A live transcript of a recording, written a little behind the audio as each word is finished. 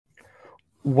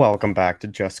Welcome back to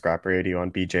Just Scrap Radio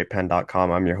on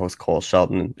BJPenn.com. I'm your host, Cole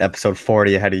Shelton. Episode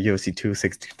 40 ahead of UFC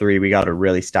 263. We got a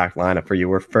really stacked lineup for you.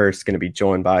 We're first going to be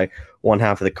joined by one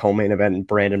half of the co-main event,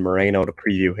 Brandon Moreno, to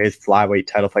preview his flyweight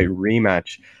title fight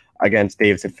rematch against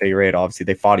Deiveson Figueiredo. Obviously,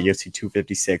 they fought at UFC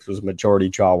 256. It was a majority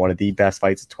draw, one of the best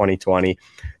fights of 2020.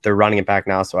 They're running it back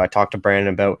now, so I talked to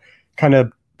Brandon about kind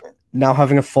of now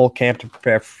having a full camp to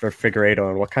prepare for Figueiredo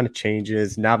and what kind of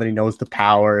changes now that he knows the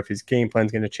power, if his game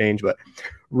plan's going to change. But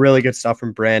really good stuff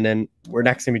from Brandon. We're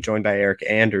next going to be joined by Eric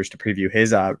Anders to preview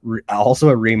his also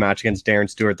a rematch against Darren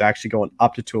Stewart. They're actually going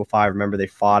up to 205. Remember, they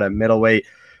fought at middleweight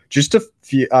just a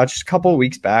couple of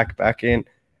weeks back in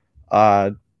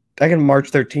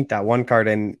March 13th, that one card,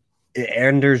 and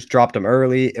Anders dropped him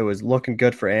early. It was looking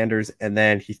good for Anders, and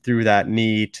then he threw that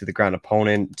knee to the ground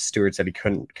opponent. Stewart said he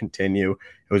couldn't continue.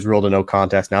 It was ruled a no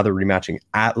contest. Now they're rematching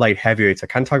at light heavyweights. I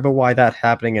kind of talk about why that's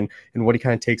happening and what he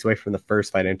kind of takes away from the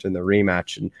first fight entering the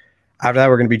rematch. And after that,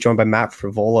 we're going to be joined by Matt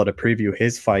Frevola to preview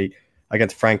his fight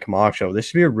against Frank Camacho. This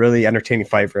should be a really entertaining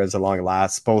fight for as long as it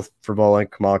lasts. Both Frevola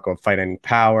and Camacho fight in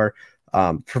power.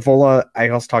 Frevola, I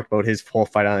also talked about his full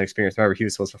fight on experience. Remember, he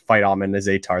was supposed to fight Ahmed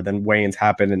Azaitar. Then weigh-ins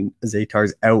happened, and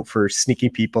Azaitar's out for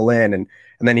sneaking people in, and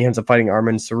then he ends up fighting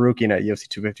Arman Sarukian at UFC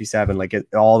 257.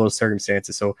 All those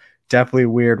circumstances. So definitely a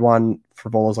weird one.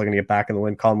 Frevola's looking to get back in the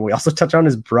win column. We also touch on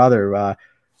his brother.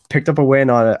 Picked up a win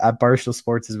at Barstool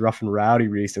Sports' Rough and Rowdy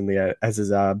recently as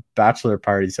his bachelor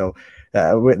party. So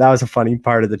that was a funny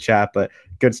part of the chat, but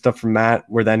good stuff from Matt.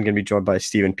 We're then going to be joined by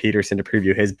Steven Peterson to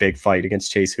preview his big fight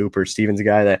against Chase Hooper. Steven's a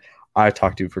guy that I've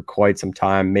talked to for quite some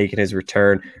time, making his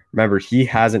return. Remember, he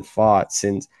hasn't fought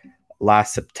since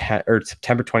last September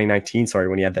 2019,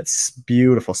 when he had that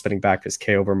beautiful spinning back fist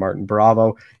KO over Martin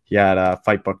Bravo. He had a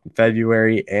fight booked in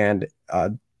February, and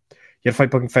he had a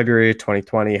fight booked in February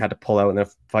 2020, had to pull out, and then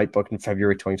a fight booked in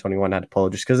February 2021, had to pull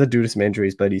out just because due to some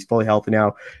injuries, but he's fully healthy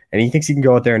now, and he thinks he can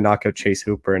go out there and knock out Chase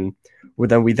Hooper. And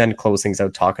we then close things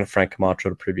out talking to Frank Camacho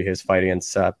to preview his fight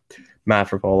against Matt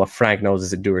Frevola. Frank knows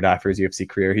it's a do or die for his UFC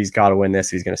career. He's got to win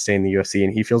this. He's going to stay in the UFC,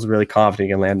 and he feels really confident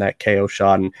he can land that KO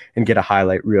shot and get a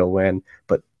highlight reel win.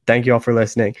 But thank you all for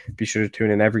listening. Be sure to tune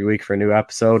in every week for a new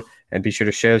episode, and be sure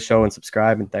to share the show and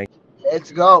subscribe. And thank you.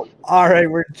 Let's go. All right,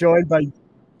 we're joined by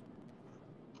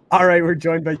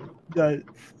the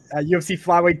UFC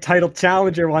flyweight title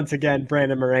challenger once again,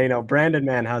 Brandon Moreno. Brandon,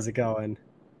 man, how's it going?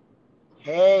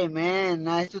 Hey, man,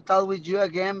 nice to talk with you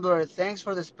again, bro. Thanks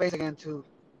for the space again, too.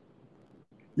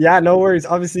 Yeah, no worries.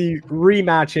 Obviously,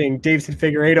 rematching Deiveson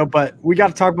Figueiredo, but we got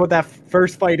to talk about that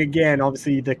first fight again.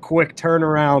 Obviously, the quick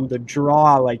turnaround, the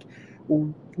draw.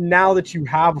 Now that you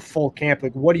have a full camp,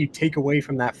 what do you take away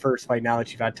from that first fight now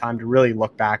that you've had time to really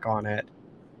look back on it?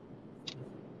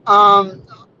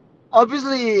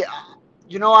 Obviously,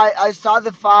 I saw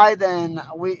the fight, and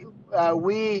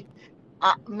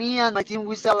me and my team,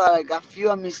 we saw like a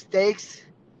few mistakes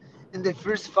in the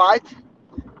first fight.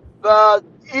 But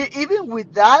even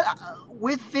with that,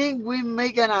 we think we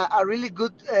making a really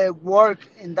good work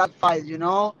in that fight.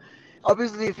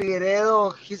 Obviously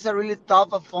Figueiredo, he's a really tough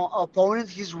opponent.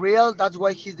 He's real. That's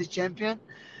why he's the champion.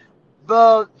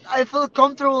 But I feel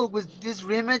comfortable with this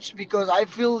rematch because I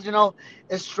feel,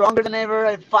 stronger than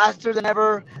ever, faster than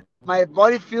ever. My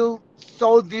body feels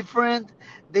so different.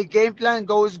 The game plan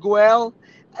goes well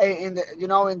in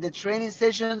the training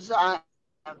sessions. I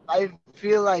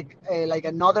feel like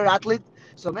another athlete.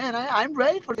 So man, I'm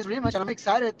ready for this rematch, and I'm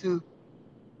excited to.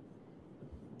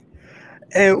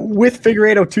 And with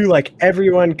Figueiredo too,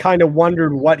 everyone kind of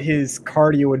wondered what his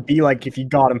cardio would be like if you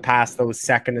got him past those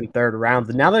second and third rounds.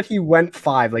 And now that he went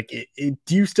 5,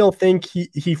 do you still think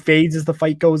he fades as the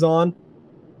fight goes on?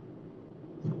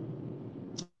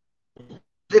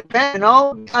 Depends,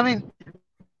 I mean,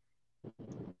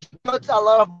 he puts a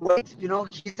lot of weight.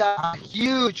 He's a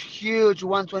huge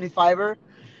 125er.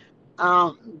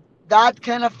 That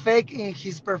can affect in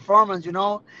his performance.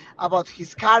 About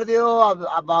his cardio,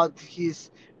 about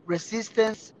his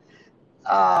resistance.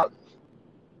 Uh,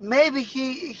 Maybe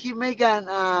he make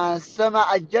an some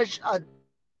adjust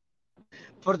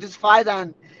for this fight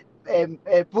and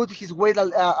put his weight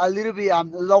a little bit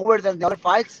lower than the other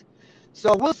fights.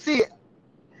 So we'll see.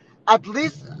 At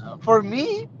least for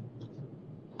me,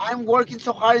 I'm working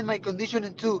so hard in my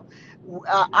conditioning too.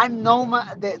 I know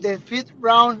the fifth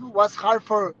round was hard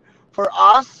for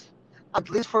us,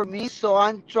 at least for me. So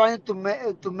I'm trying to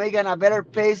make a better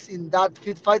pace in that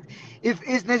fifth fight, if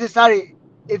it's necessary.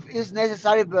 If it's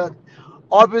necessary, but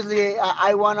obviously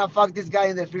I wanna fuck this guy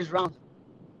in the first round.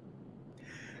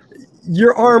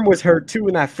 Your arm was hurt too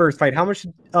in that first fight. How much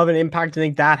of an impact do you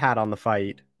think that had on the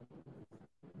fight?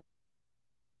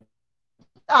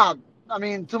 Uh, I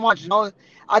mean, too much.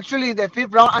 Actually, in the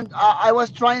fifth round, I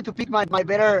was trying to pick my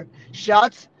better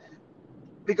shots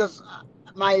because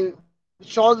my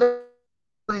shoulder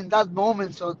was painful in that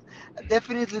moment. So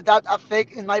definitely that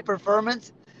affect in my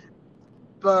performance.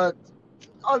 But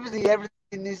obviously, everything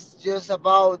is just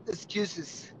about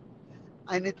excuses.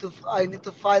 I need to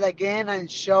fight again and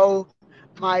show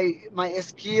my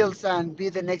skills and be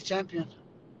the next champion.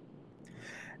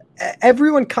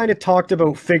 Everyone kind of talked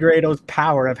about Figueiredo's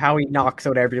power of how he knocks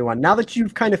out everyone. Now that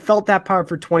you've kind of felt that power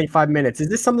for 25 minutes, is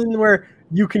this something where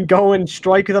you can go and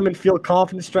strike with him and feel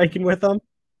confident striking with him?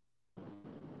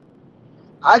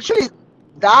 Actually,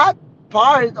 that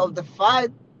part of the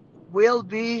fight will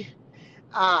be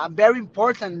very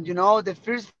important. The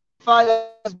first fight I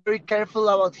was very careful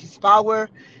about his power,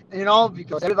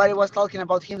 because everybody was talking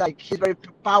about him like he's very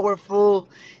powerful,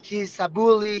 he's a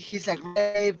bully, he's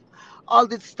aggressive, all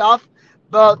this stuff.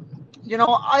 But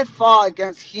I fought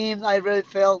against him. I really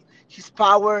felt his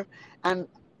power, and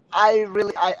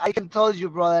I can tell you,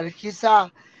 brother, he's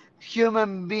a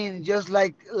human being just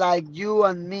like you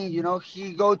and me.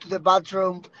 He go to the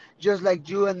bathroom just like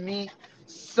you and me.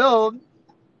 So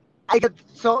I get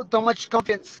so much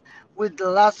confidence with the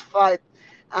last fight,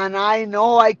 and I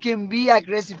know I can be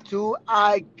aggressive too.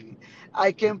 I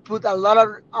can put a lot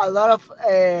of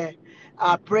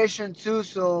pressure too.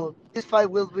 So this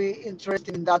fight will be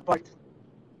interesting in that part.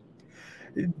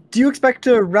 Do you expect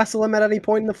to wrestle him at any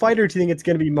point in the fight, or do you think it's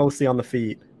going to be mostly on the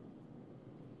feet?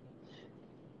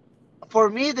 For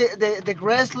me, the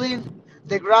wrestling,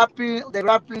 the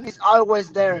grappling is always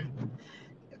there.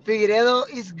 Figueredo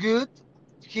is good.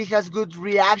 He has good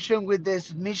reaction with the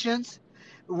submissions.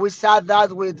 We saw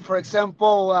that with, for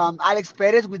example, Alex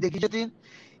Perez with the guillotine.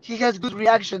 He has good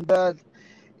reaction, but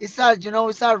it's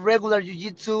a regular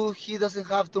jiu-jitsu. He doesn't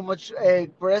have too much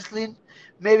wrestling.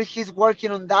 Maybe he's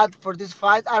working on that for this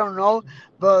fight. I don't know,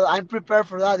 but I'm prepared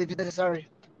for that if it's necessary.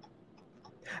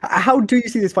 How do you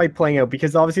see this fight playing out?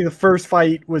 Because obviously the first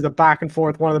fight was a back and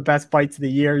forth, one of the best fights of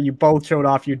the year. You both showed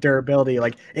off your durability.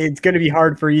 Like, it's going to be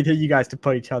hard for either of you guys to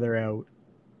put each other out.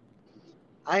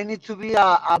 I need to be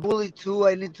a bully too.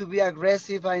 I need to be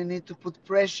aggressive. I need to put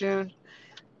pressure.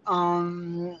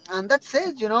 And that's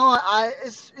it.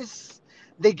 It's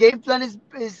the game plan is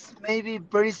maybe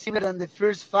very similar than the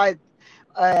first fight.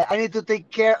 I need to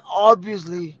take care,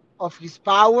 obviously, of his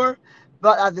power,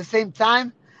 but at the same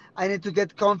time, I need to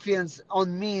get confidence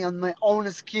on me, on my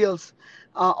own skills,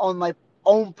 on my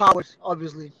own powers,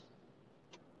 obviously.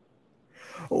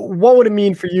 What would it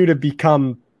mean for you to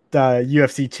become the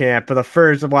UFC champ, or the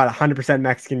first, 100%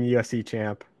 Mexican UFC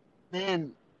champ?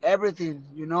 Man, everything,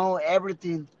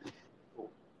 everything.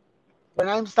 When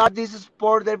I start this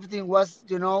sport, everything was,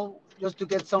 just to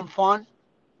get some fun.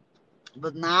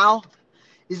 But now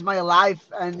it's my life,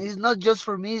 and it's not just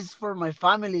for me; it's for my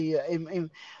family.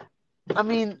 I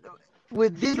mean,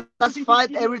 with this last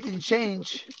fight, everything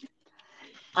changed.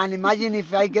 And imagine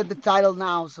if I get the title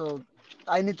now. So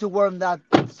I need to work on that.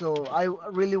 So I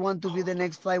really want to be the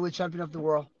next flyweight champion of the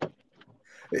world.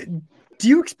 Do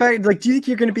you expect, like, do you think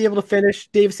you're going to be able to finish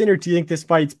Davison, or do you think this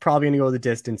fight's probably going to go the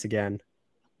distance again?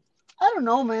 I don't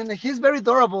know, man. He's very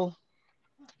durable.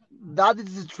 That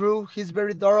is true. He's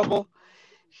very durable.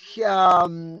 He,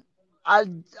 I,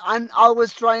 I'm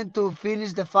always trying to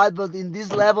finish the fight, but in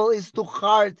this level, it's too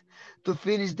hard to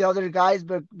finish the other guys,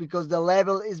 but because the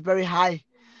level is very high.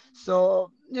 So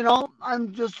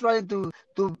I'm just trying to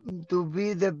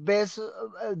be the best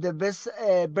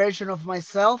version of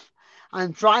myself.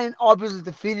 I'm trying obviously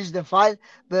to finish the fight,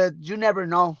 but you never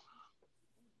know.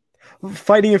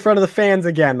 Fighting in front of the fans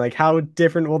again, like, how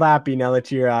different will that be now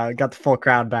that you're got the full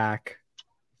crowd back?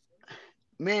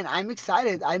 Man, I'm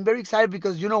excited. I'm very excited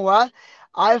because you know what?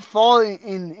 I fought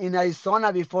in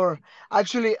Arizona before.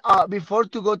 Actually, before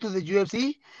to go to the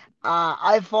UFC,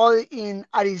 I fought in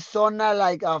Arizona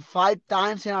like 5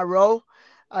 times in a row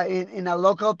in a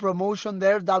local promotion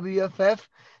there, WFF.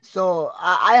 So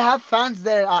I have fans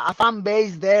there, a fan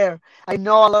base there. I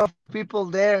know a lot of people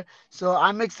there. So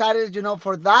I'm excited,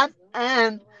 for that.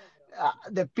 And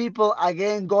the people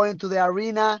again going to the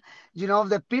arena.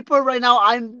 The people right now.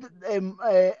 I'm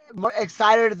more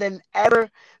excited than ever.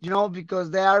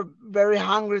 Because they are very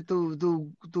hungry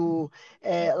to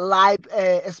live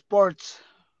sports.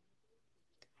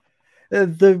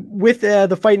 The with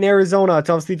the fight in Arizona, it's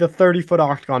obviously the 30-foot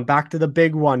octagon. Back to the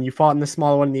big one, you fought in the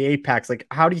smaller one in the Apex. Like,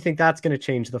 how do you think that's going to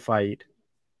change the fight?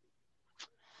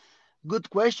 Good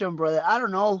question, brother. I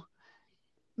don't know.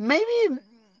 Maybe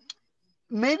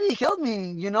help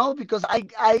me. Because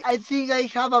I think I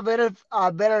have a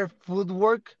better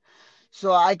footwork,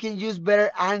 so I can use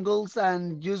better angles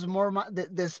and use more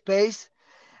the space.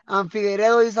 and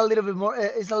Figueiredo is a little bit more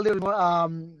is a little bit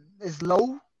more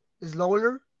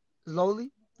slower,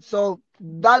 slowly. So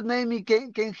that made me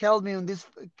can help me in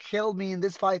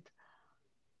this fight.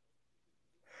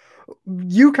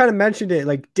 You kind of mentioned it.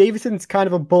 Like Davidson's kind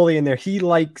of a bully in there. He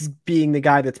likes being the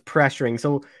guy that's pressuring.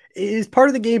 So is part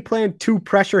of the game plan to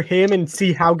pressure him and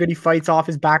see how good he fights off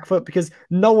his back foot? Because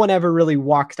no one ever really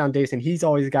walks down Davison. He's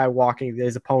always the guy walking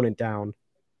his opponent down.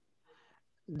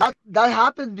 That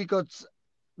happens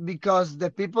because the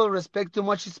people respect too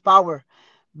much his power.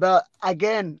 But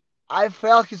again, I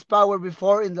felt his power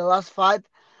before in the last fight,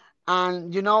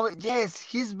 and yes,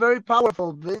 he's very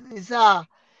powerful. But it's a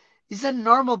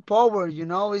normal power.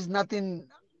 It's nothing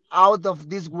out of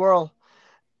this world.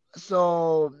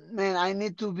 So man, I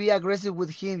need to be aggressive with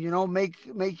him.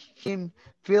 Make him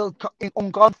feel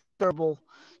uncomfortable.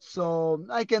 So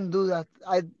I can do that.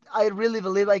 I really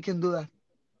believe I can do that.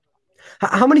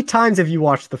 How many times have you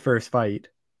watched the first fight?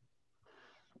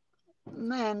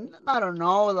 Man, I don't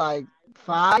know, like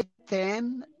 5,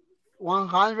 10,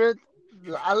 100,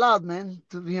 a lot, man.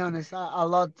 To be honest, a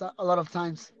lot of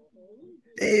times.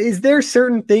 Is there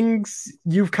certain things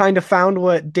you've kind of found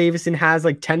what Davison has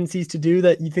like tendencies to do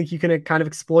that you think you can kind of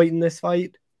exploit in this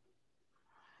fight?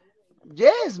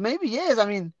 Yes, maybe yes. I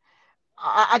mean,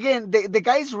 again, the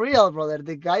guy is real, brother.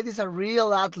 The guy is a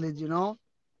real athlete.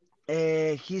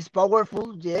 He's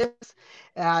powerful, yes.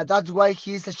 That's why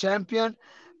he's a champion,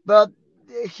 but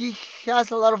he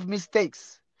has a lot of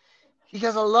mistakes. He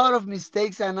has a lot of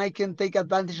mistakes, and I can take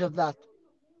advantage of that.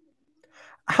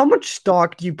 How much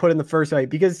stock do you put in the first fight?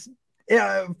 Because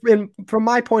from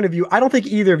my point of view, I don't think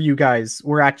either of you guys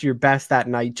were at your best that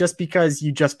night. Just because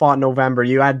you just fought in November,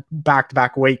 you had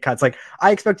back-to-back weight cuts. Like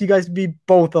I expect you guys to be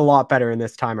both a lot better in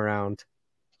this time around.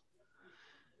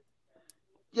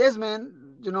 Yes,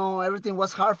 man. Everything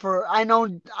was hard for. I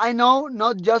know,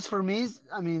 not just for me.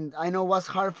 I mean, I know what's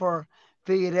hard for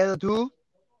Figueredo too.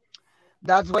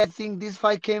 That's why I think this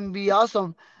fight can be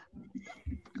awesome.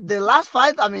 The last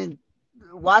fight, I mean,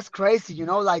 was crazy.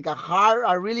 Like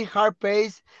a really hard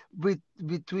pace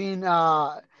between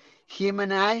him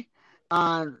and I.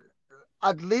 And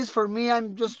at least for me,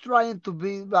 I'm just trying to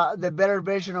be the better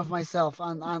version of myself,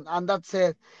 and that's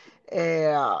it.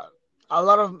 Uh, a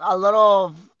lot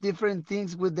of different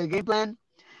things with the game plan,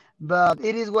 but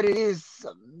it is what it is.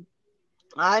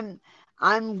 I'm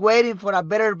I'm waiting for a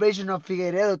better version of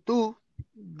Figueiredo too.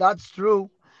 That's true,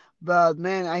 but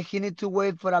man, he need to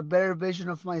wait for a better version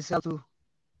of myself too.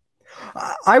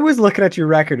 I was looking at your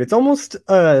record. It's almost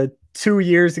 2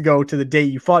 years ago to the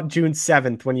date you fought June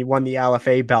 7th when you won the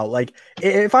LFA belt. Like,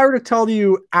 if I were to tell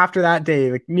you after that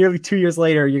day, like nearly 2 years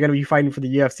later, you're going to be fighting for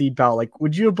the UFC belt, like,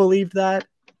 would you have believed that?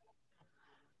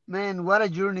 Man, what a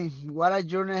journey! What a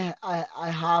journey I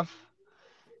have.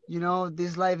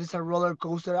 This life is a roller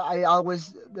coaster. I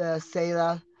always say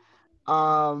that.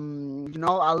 A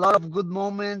lot of good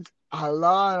moments, a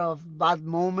lot of bad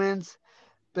moments,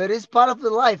 but it's part of the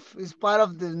life. It's part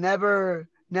of the never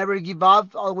give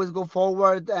up, always go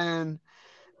forward. And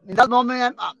in that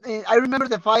moment, I remember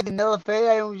the fight in LFA.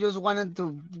 I just wanted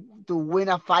to win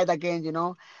a fight again.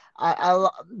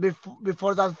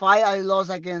 Before that fight, I lost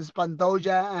against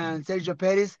Pantoja and Sergio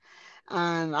Perez,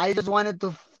 and I just wanted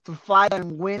to fight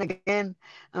and win again.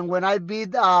 And when I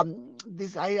beat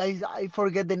this, I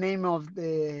forget the name of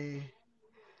the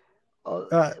uh,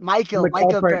 Uh, Michael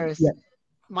McAlpin, Perez. yeah.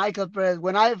 Michael Perez.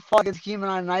 When I fought against him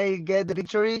and I get the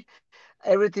victory,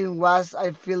 everything was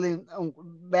I feeling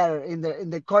better in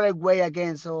the correct way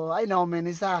again. So I know, man,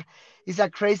 it's a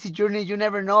crazy journey. You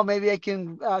never know. Maybe I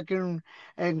can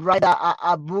and write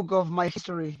a book of my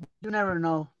history. You never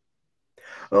know.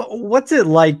 What's it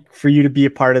like for you to be a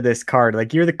part of this card?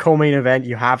 Like, you're the co-main event.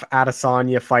 You have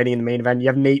Adesanya fighting in the main event. You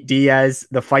have Nate Diaz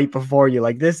the fight before you.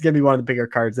 Like, this is gonna be one of the bigger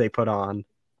cards they put on.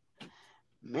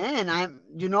 Man,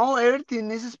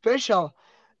 everything is special.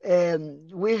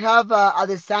 We have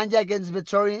Adesanya against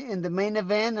Vettori in the main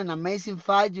event, an amazing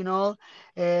fight.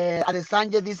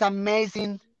 Adesanya is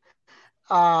amazing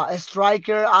a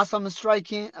striker, awesome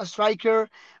striking a striker.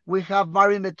 We have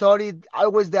Marvin Vettori,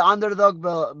 always the underdog,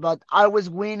 but always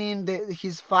winning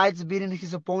his fights, beating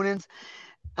his opponents.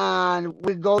 And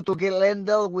we go to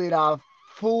Glendale with a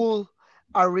full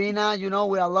arena,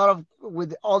 with a lot of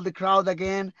with all the crowd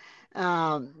again.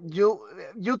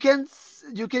 You can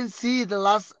see the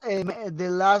last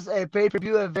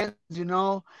pay-per-view events,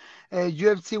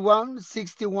 UFC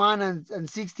 161 and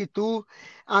 62,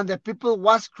 and the people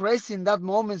was crazy in that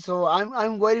moment. So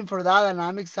I'm waiting for that, and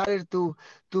I'm excited to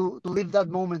live that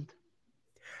moment.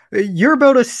 You're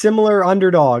about a similar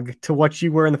underdog to what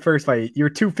you were in the first fight. You were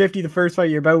 250 the first fight.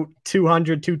 You're about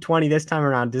 200, 220 this time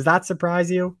around. Does that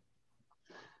surprise you?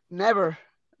 Never.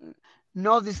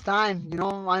 Not this time.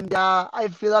 I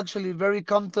feel actually very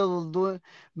comfortable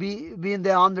being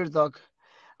the underdog.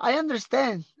 I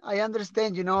understand. I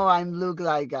understand. I'm look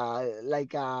like a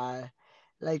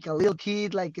little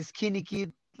kid, like a skinny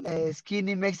kid, a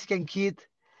skinny Mexican kid,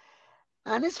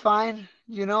 and it's fine.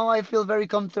 I feel very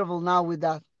comfortable now with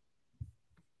that.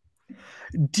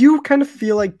 Do you kind of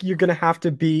feel like you're gonna have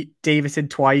to beat Davison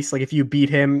twice? Like if you beat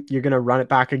him, you're gonna run it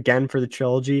back again for the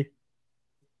trilogy?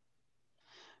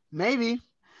 Maybe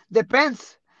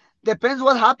depends. Depends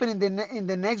what happened in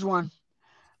the next one.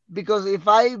 Because if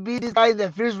I beat this guy in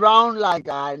the first round, like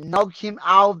I knock him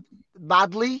out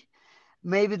badly,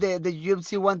 maybe the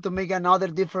UFC want to make another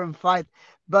different fight.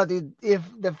 But if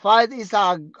the fight is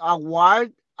a war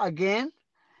again,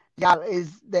 yeah,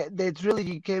 is the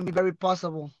trilogy can be very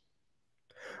possible.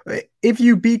 If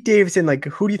you beat Davison, like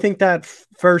who do you think that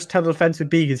first title defense would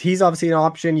be? Because he's obviously an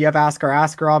option. You have Askar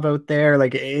Askarov out there.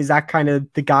 Like, is that kind of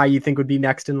the guy you think would be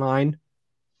next in line?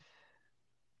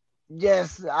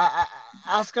 Yes,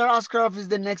 Askarov is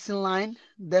the next in line,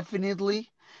 definitely.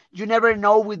 You never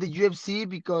know with the UFC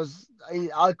because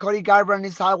Cody Garbrandt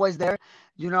is always there.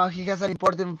 He has an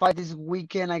important fight this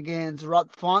weekend against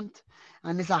Rod Font,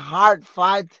 and it's a hard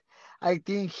fight. I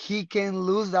think he can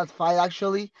lose that fight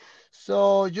actually.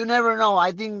 So you never know.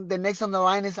 I think the next on the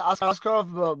line is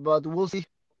Askarov, but we'll see.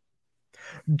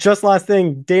 Just last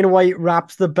thing, Dana White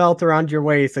wraps the belt around your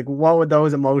waist. Like, what would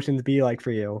those emotions be like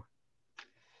for you?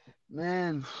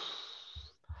 Man,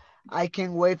 I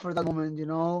can't wait for that moment.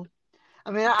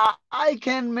 I mean, I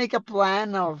can make a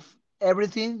plan of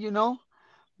everything.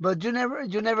 But you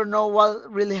never know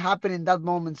what really happened in that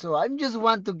moment. So I just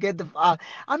want to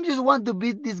I'm just want to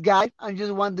beat this guy. I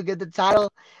just want to get the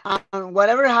title, and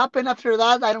whatever happened after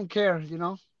that, I don't care.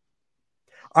 All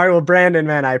right, well, Brandon,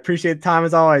 man, I appreciate the time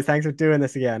as always. Thanks for doing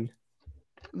this again.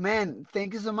 Man,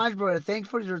 thank you so much, brother. Thanks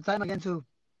for your time again too.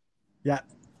 Yeah.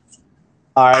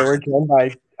 All right, we're joined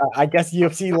by, I guess,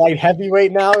 UFC light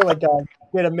heavyweight now, like a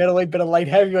bit of middleweight, bit of light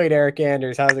heavyweight. Eric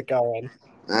Anders, how's it going?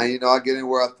 I get in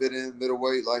where I fit in,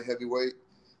 middleweight, light heavyweight.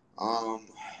 Um,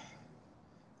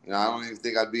 I don't even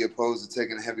think I'd be opposed to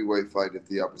taking a heavyweight fight if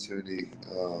the opportunity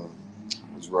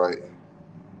was right.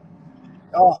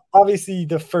 Obviously,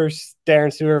 the first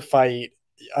Darren Stewart fight,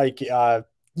 like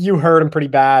you hurt him pretty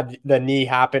bad. The knee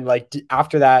happened. Like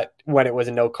after that, when it was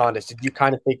a no contest, did you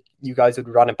kind of think you guys would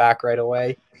run it back right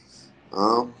away?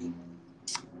 Um,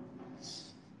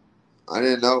 I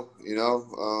didn't know.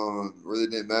 Really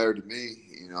didn't matter to me.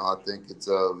 I think it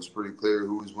was pretty clear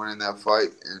who was winning that fight,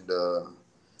 and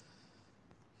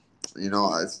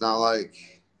it's not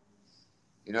like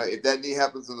if that knee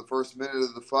happens in the first minute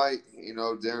of the fight,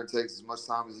 Darren takes as much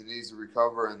time as he needs to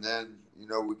recover, and then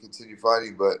we continue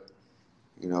fighting. But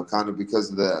kind of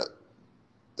because of that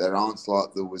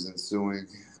onslaught that was ensuing,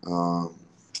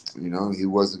 he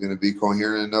wasn't going to be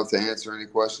coherent enough to answer any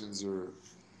questions or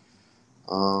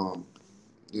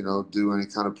do any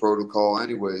kind of protocol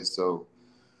anyway. So,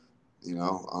 you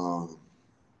know, um,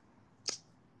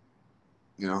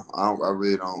 I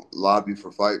really don't lobby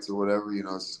for fights or whatever.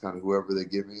 It's just kind of whoever they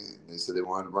give me. They said they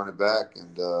wanted to run it back,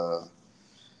 and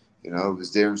it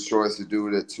was Darren's choice to do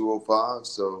it at 205.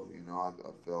 So, I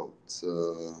felt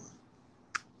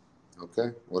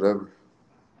okay, whatever.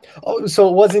 Oh, so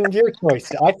it wasn't your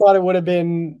choice. I thought it would have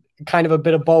been kind of a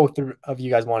bit of both of you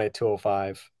guys wanted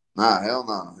 205. Nah, hell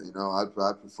no. I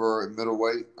prefer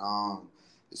middleweight.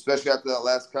 Especially after that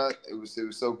last cut, it was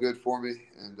so good for me,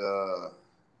 and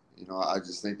I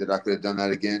just think that I could have done that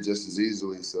again just as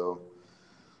easily. So,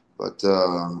 but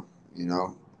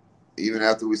even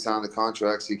after we signed the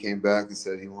contracts, he came back and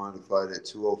said he wanted to fight at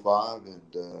 205, and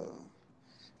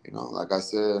like I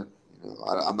said,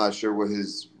 I'm not sure what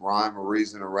his rhyme or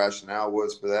reason or rationale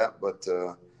was for that, but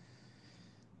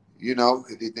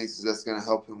if he thinks that's going to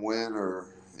help him win or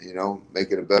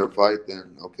make it a better fight,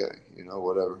 then okay,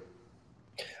 whatever.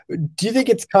 Do you think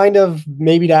it's kind of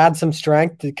maybe to add some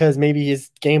strength because maybe his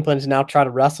game plan is now try to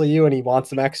wrestle you and he wants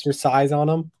some extra size on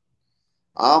him?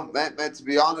 Man, to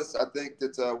be honest, I think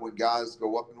that when guys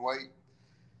go up in weight,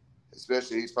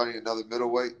 especially he's fighting another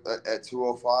middleweight at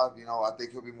 205, I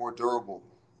think he'll be more durable.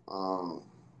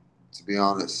 To be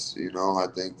honest, I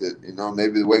think that,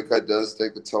 maybe the weight cut does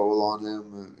take a toll on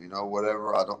him,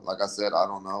 whatever. Like I said, I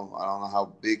don't know. I don't know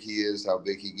how big he is, how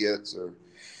big he gets, or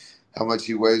how much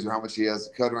he weighs or how much he has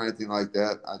to cut or anything like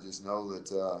that. I just know that,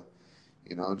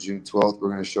 June 12th, we're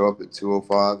going to show up at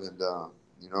 205 and,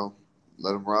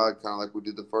 let him ride kind of like we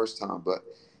did the first time. But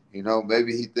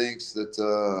maybe he thinks that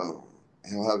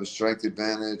he'll have a strength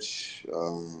advantage.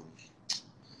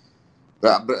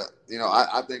 But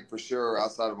I think for sure,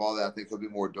 outside of all that, I think he'll be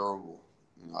more durable.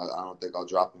 I don't think I'll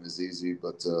drop him as easy,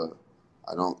 but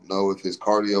I don't know if his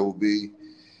cardio will be,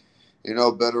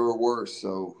 better or worse.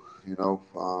 So,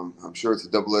 I'm sure it's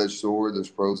a double-edged sword. There's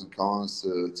pros and cons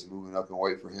to moving up and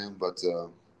weight for him, but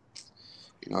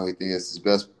I think it's his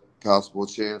best possible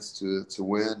chance to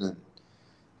win,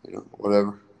 and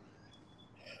whatever.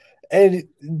 And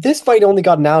this fight only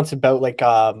got announced about like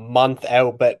a month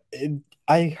out, but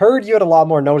I heard you had a lot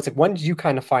more notice. Like, when did you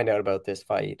kind of find out about this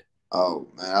fight? Oh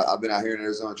man, I've been out here in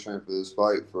Arizona training for this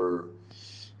fight for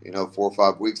 4 or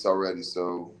 5 weeks already.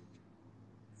 So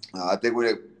I think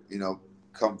when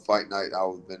come fight night, I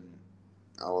would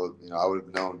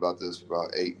have known about this for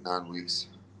about 8, 9 weeks.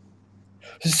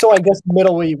 So I guess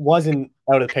middleweight wasn't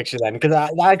out of the picture then, because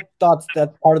I thought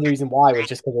that part of the reason why was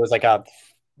just because it was like a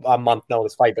month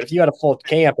notice fight. But if you had a full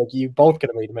camp, like you both could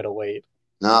have made middleweight.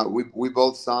 Nah, we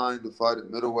both signed to fight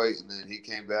at middleweight, and then he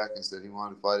came back and said he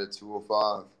wanted to fight at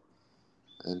 205,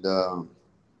 and I was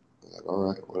like, all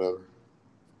right, whatever.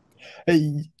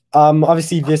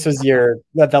 Obviously this was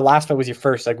the last fight was your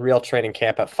first like real training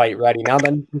camp at Fight Ready. Now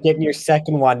then you're getting your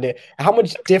second one. How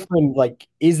much different like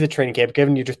is the training camp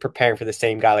given you're just preparing for the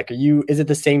same guy? Like is it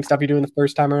the same stuff you're doing the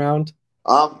first time around?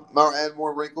 Add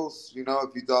more wrinkles.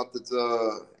 If you thought that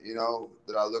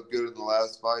that I looked good in the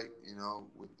last fight,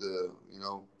 with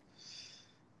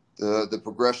the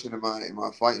progression in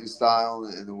my fighting style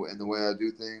and the way I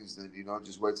do things, then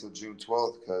just wait till June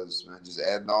 12th, because man, just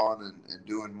adding on and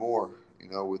doing more,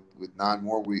 with 9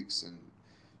 more weeks, and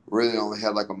really only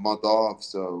had like a month off,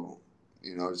 so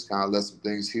just kind of let some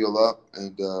things heal up,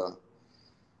 and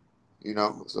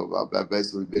so I've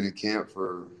basically been in camp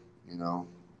for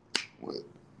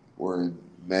we're in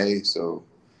May, so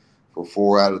for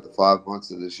 4 out of the 5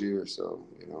 months of this year, so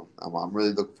I'm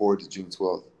really looking forward to June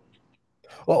 12th.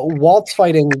 Well, Walt's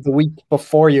fighting the week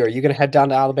before you. Are you going to head down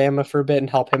to Alabama for a bit and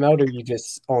help him out, or you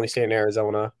just only stay in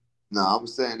Arizona? No, I'm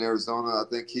staying in Arizona. I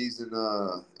think he's in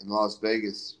Las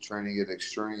Vegas training at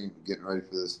Extreme, getting ready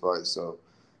for this fight. So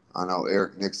I know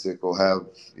Eric Nixick will have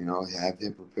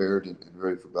him prepared and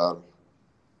ready for battle.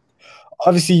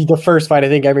 Obviously, the first fight, I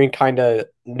think everyone kind of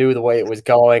knew the way it was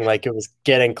going. Like it was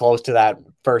getting close to that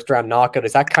first round knockout.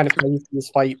 Is that kind of how you see this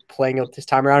fight playing out this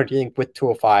time around? Or do you think with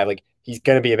 205, like he's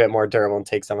going to be a bit more durable and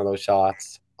take some of those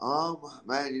shots?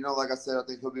 Man, like I said, I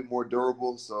think he'll be more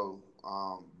durable. So,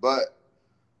 but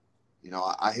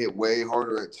I hit way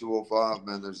harder at 205.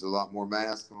 Man, there's a lot more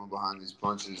mass coming behind these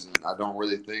punches, and I don't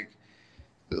really think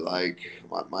that like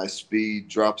my speed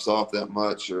drops off that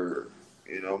much, or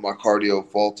my cardio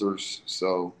falters.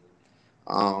 So,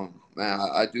 man,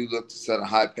 I do look to set a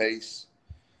high pace,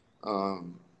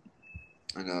 and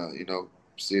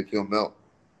see if he'll melt.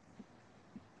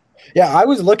 Yeah, I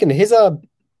was looking. His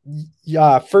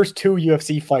first two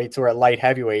UFC fights were at light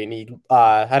heavyweight, and he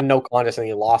had no contest, and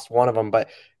he lost one of them. But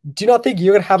do you not think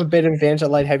you're gonna have a bit of advantage at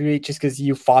light heavyweight just because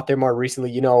you fought there more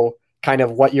recently? Kind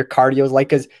of what your cardio is like,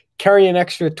 because carrying an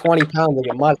extra 20 pounds, like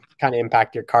it must kind of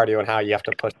impact your cardio and how you have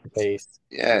to push the pace.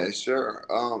 Yeah, sure.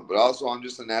 But also I'm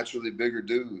just a naturally bigger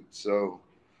dude, so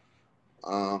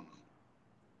I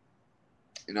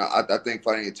think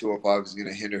fighting at 205 is going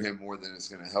to hinder him more than it's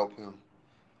going to help him.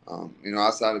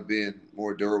 Outside of being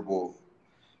more durable,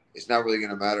 it's not really going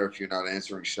to matter if you're not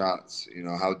answering shots.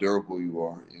 How durable you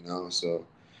are. So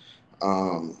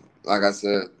like I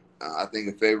said, I think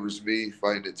it favors me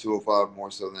fighting at 205 more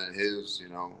so than his.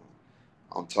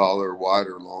 I'm taller,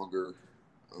 wider, longer,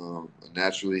 a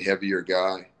naturally heavier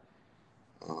guy.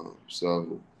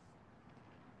 So,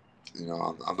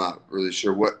 I'm not really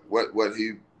sure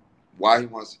why he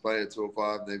wants to fight at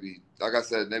 205. Maybe, like I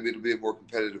said, maybe it'll be a more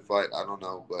competitive fight. I don't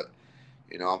know, but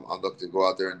I'm looking to go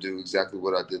out there and do exactly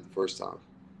what I did the first time.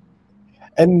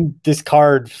 And this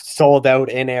card sold out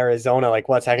in Arizona. Like,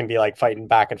 what's that gonna be like fighting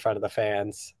back in front of the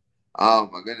fans? Oh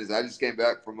my goodness! I just came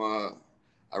back from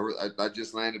I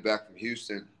just landed back from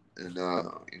Houston, and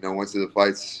went to the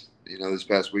fights this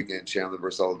past weekend, Chandler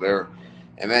versus Oliveira,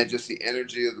 and man, just the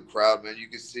energy of the crowd, man. You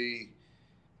could see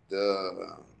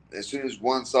as soon as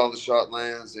one solid shot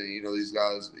lands, and these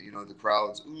guys, the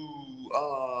crowds, ooh,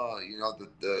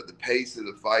 the pace of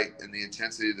the fight and the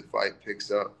intensity of the fight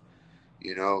picks up.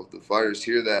 The fighters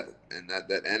hear that, and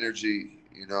that energy,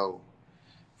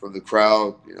 from the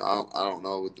crowd. I don't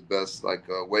know what the best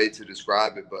way to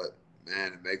describe it, but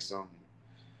man, it makes them,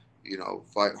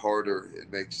 fight harder.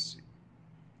 It makes,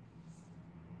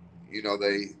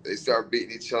 they start beating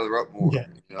each other up more. Yeah.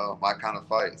 My kind of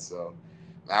fight. So,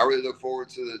 I really look forward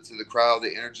to the crowd,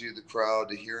 the energy of the crowd,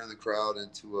 to hearing the crowd,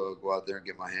 and to go out there and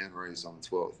get my hand raised on the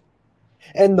 12th.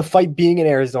 And the fight being in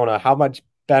Arizona, how much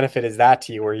benefit is that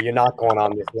to you where you're not going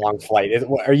on this long flight?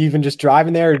 Are you even just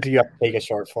driving there or do you have to take a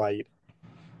short flight?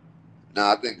 No,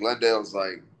 I think Glendale's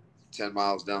like 10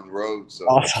 miles down the road. So,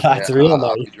 Oh, so that's real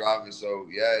I'll nice. be driving. So,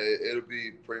 yeah, it'll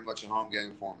be pretty much a home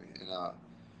game for me.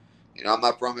 And, I'm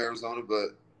not from Arizona, but,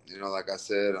 like I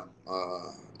said,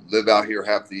 I live out here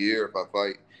half the year. If I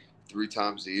fight 3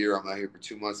 times a year, I'm out here for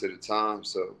 2 months at a time.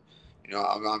 So,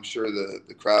 I'm sure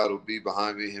the crowd will be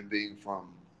behind me, him being from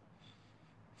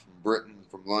Britain,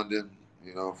 from London,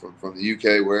 from the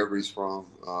UK, wherever he's from.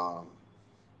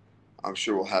 I'm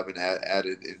sure will have an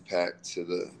added impact to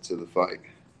the fight.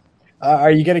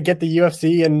 Are you going to get the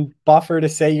UFC and Buffer to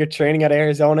say you're training at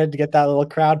Arizona to get that little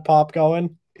crowd pop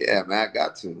going? Yeah, man, I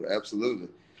got to. Absolutely.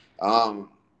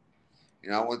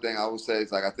 One thing I would say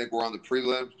is, like, I think we're on the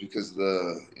prelims because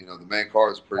the main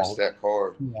card is a pretty stacked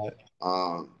card. Yeah.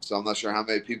 So I'm not sure how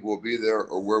many people will be there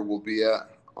or where we'll be at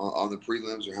on the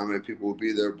prelims or how many people will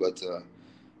be there. But,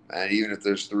 man, even if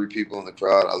there's 3 people in the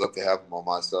crowd, I'd love to have them on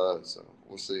my side. So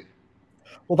we'll see.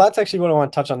 Well, that's actually what I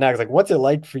want to touch on next. Like, what's it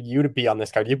like for you to be on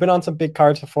this card? You've been on some big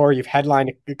cards before. You've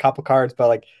headlined a couple cards, but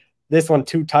like this one,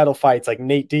 2 title fights. Like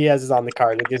Nate Diaz is on the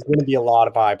card. Like, there's going to be a lot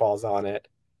of eyeballs on it.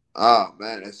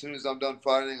 Man, as soon as I'm done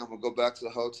fighting, I'm going to go back to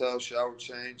the hotel, shower,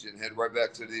 change, and head right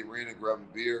back to the arena, grab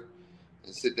a beer,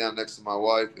 and sit down next to my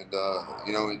wife and,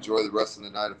 enjoy the rest of the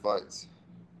night of fights.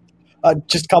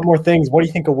 Just a couple more things. What do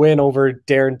you think a win over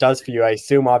Darren does for you? I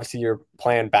assume, obviously, you're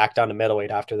playing back down to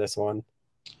middleweight after this one.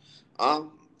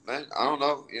 Man, I don't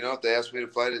know. If they ask me to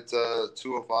fight at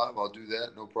 205, I'll do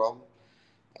that, no problem.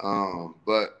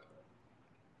 But,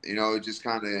 it just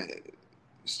kind of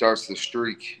starts the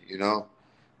streak,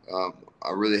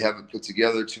 I really haven't put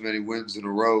together too many wins in a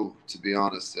row, to be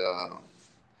honest.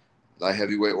 Like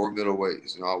heavyweight or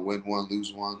middleweight. I'll win 1,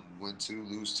 lose 1, win 2,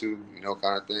 lose 2,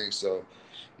 kind of thing. So,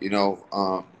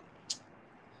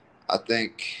 I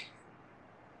think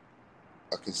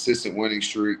a consistent winning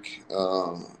streak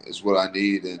is what I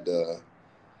need. And, a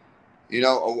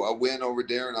win over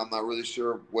Darren, I'm not really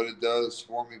sure what it does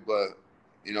for me, but,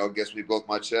 it gets me both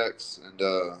my checks and,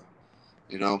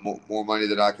 more money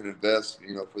that I can invest,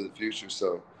 for the future.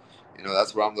 So,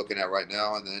 that's what I'm looking at right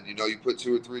now. And then, you put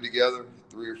 2 or 3 together,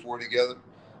 3 or 4 together,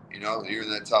 you're in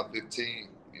that top 15.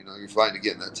 You're fighting to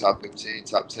get in that top 15,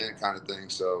 top 10 kind of thing.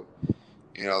 So,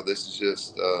 this is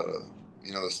just,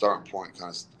 the starting point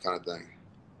kind of thing.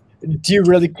 Do you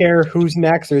really care who's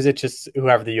next, or is it just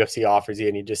whoever the UFC offers you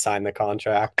and you just sign the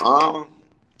contract?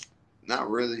 Not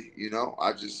really.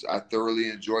 I thoroughly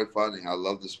enjoy fighting. I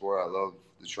love the sport. I love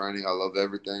the training. I love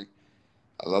everything.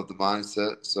 I love the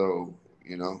mindset. So,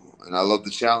 and I love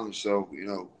the challenge. So,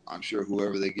 I'm sure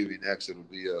whoever they give you next, it'll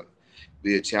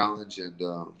be a challenge, and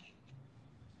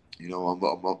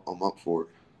I'm up for it.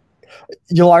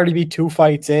 You'll already be 2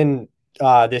 fights in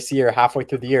this year, halfway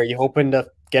through the year. Are you hoping to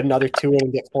get another 2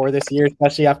 and get 4 this year,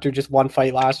 especially after just 1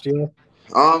 fight last year?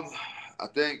 I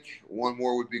think 1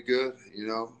 more would be good.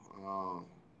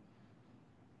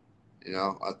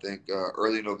 I think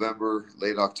early November,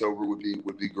 late October would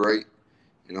be great.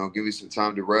 Give me some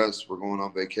time to rest. We're going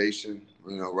on vacation,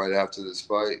 right after this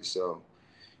fight. So,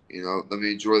 let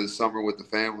me enjoy the summer with the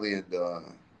family, and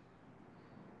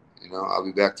I'll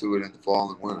be back to it in the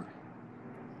fall and winter.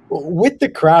 With the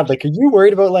crowd, like, are you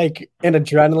worried about like an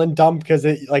adrenaline dump? Because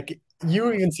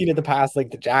you even seen it the past,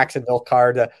 like the Jacksonville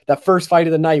card, that first fight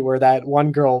of the night where that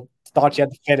one girl thought she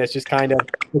had to finish, just kind of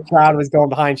the crowd was going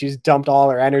behind. She just dumped all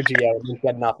her energy out and didn't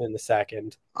get nothing in the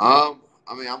second. I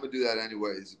mean, I'm gonna do that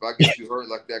anyways. If I get you hurt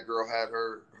like that girl had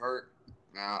her hurt,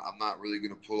 man, I'm not really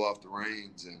gonna pull off the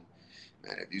reins. And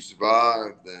man, if you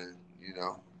survive, then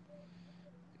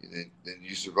then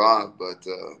you survive. But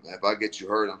if I get you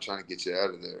hurt, I'm trying to get you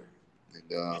out of there.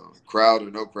 And crowd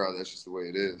or no crowd, that's just the way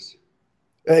it is.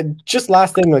 Just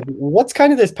last thing, like, what's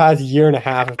kind of this past year and a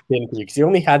half been for you? Because you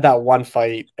only had that 1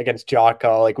 fight against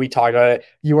Jocko. Like we talked about it,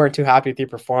 you weren't too happy with your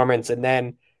performance, and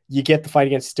then you get the fight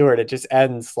against Stewart. It just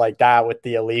ends like that with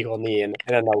the illegal knee and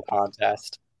a no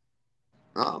contest.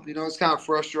 It's kind of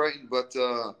frustrating, but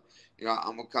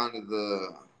I'm a kind of the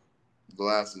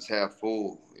glass is half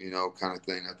full, kind of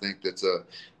thing. I think that's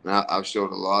I've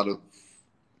showed a lot of,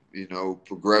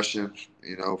 progression,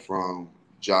 from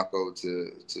Jocko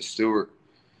to Stewart.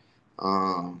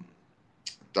 Thought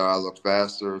I looked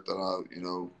faster. Thought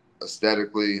I,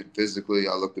 aesthetically and physically,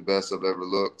 I looked the best I've ever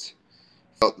looked.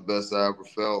 Felt the best I ever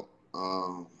felt.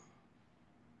 I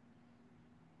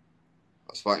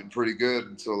was fighting pretty good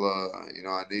until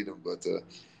I need him, but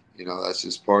that's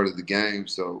just part of the game.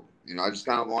 So I just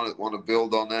kind of want to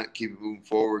build on that, keep it moving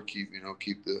forward, keep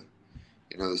the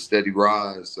the steady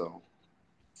rise. So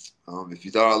if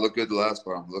you thought I looked good the last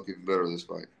fight, I'm looking even better this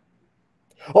fight.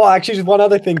 Oh, actually, just one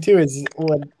other thing too is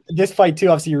when this fight too.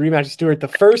 Obviously, you rematch with Stewart. The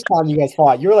first time you guys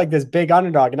fought, you were like this big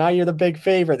underdog, and now you're the big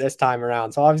favorite this time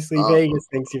around. So obviously, Vegas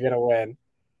thinks you're gonna win.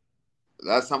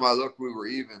 Last time I looked, we were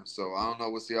even. So I don't know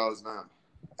what's the odds now.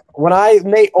 When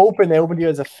they opened you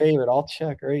as a favorite. I'll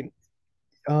check right.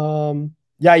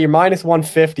 Yeah, you're minus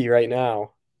 150 right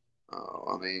now.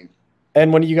 I mean,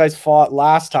 and when you guys fought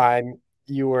last time,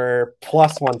 you were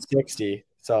plus 160.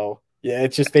 So yeah,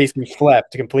 it's just basically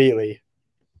flipped completely.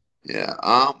 Yeah.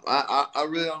 I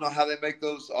really don't know how they make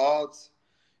those odds.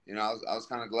 I was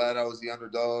kind of glad I was the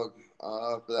underdog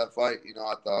for that fight.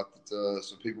 I thought that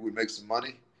some people would make some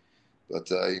money,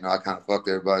 but I kind of fucked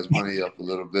everybody's money up a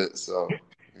little bit. So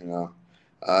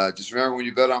just remember, when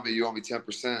you bet on me, you owe me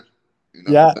 10%.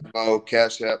 Yeah. Venmo,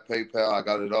 Cash App, PayPal, I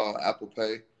got it all. Apple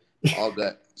Pay, all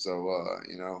that. So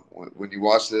when you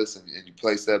watch this and you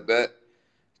place that bet,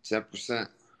 10%.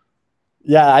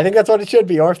 Yeah, I think that's what it should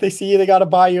be. Or if they see you, they got to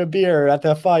buy you a beer at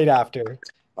the fight after.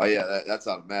 Oh yeah, that's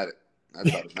automatic.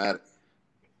 That's automatic.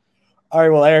 All right,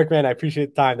 well, Eric, man, I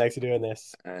appreciate the time. Thanks for doing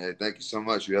this. Hey, thank you so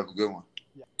much. You have a good one.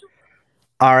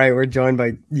 All right, we're joined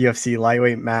by UFC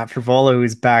lightweight Matt Frevola,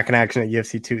 who's back in action at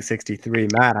UFC 263.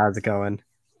 Matt, how's it going?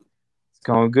 It's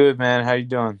going good, man. How you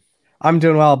doing? I'm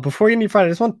doing well. Before you get any fight, I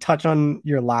just want to touch on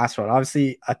your last one.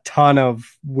 Obviously, a ton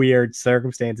of weird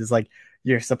circumstances. Like,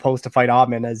 you're supposed to fight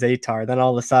Ottman as Zatar. Then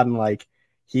all of a sudden, like,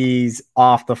 he's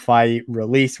off the fight,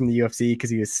 released from the UFC because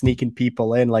he was sneaking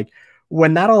people in. Like,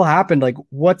 when that all happened, like,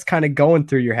 what's kind of going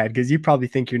through your head? Because you probably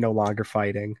think you're no longer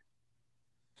fighting.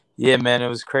 Yeah, man, it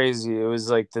was crazy. It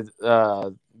was like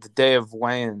the day of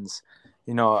weigh-ins.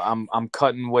 I'm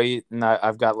cutting weight, and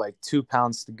I've got like 2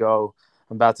 pounds to go.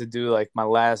 I'm about to do like my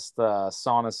last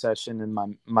sauna session,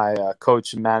 and my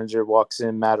coach and manager walks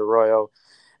in, Matt Arroyo,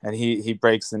 and he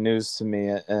breaks the news to me.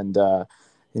 And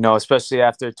especially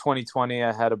after 2020,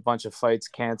 I had a bunch of fights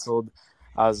canceled.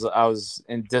 I was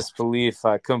in disbelief.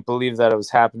 I couldn't believe that it was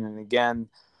happening again.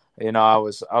 I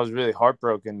was really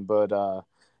heartbroken, but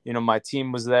my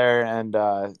team was there, and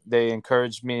they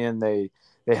encouraged me, and they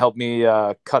helped me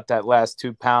cut that last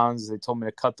 2 pounds. They told me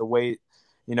to cut the weight,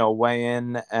 weigh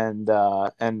in, and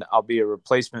I'll be a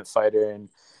replacement fighter. And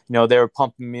they were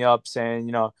pumping me up,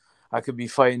 saying I could be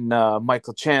fighting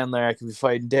Michael Chandler, I could be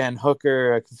fighting Dan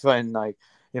Hooker, I could be fighting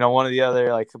one of the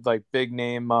other like big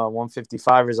name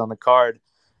 155ers on the card.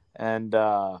 And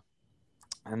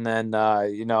then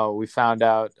we found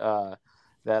out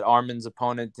that Armin's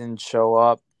opponent didn't show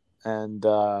up, and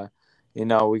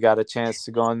we got a chance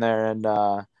to go in there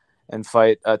and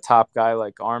fight a top guy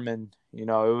like Armin.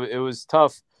 It was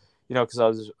tough,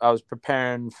 because I was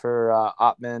preparing for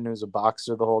Ottman, who's a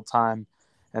boxer the whole time,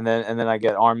 and then I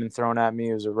get Armin thrown at me,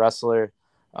 who's a wrestler.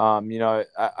 I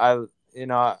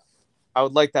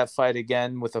would like that fight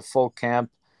again with a full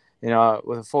camp.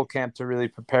 With a full camp to really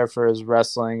prepare for his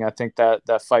wrestling. I think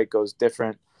that fight goes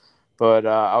different. But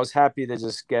I was happy to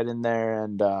just get in there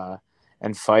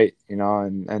and fight,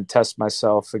 and test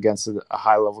myself against a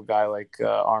high-level guy like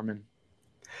Armin.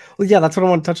 Well, yeah, that's what I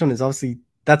want to touch on is obviously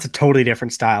that's a totally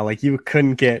different style. Like, you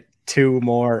couldn't get two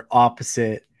more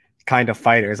opposite kind of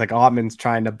fighters. Like, Ottman's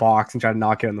trying to box and try to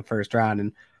knock you out in the first round,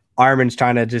 and Armin's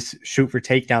trying to just shoot for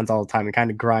takedowns all the time and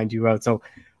kind of grind you out. So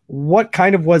what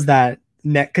kind of was that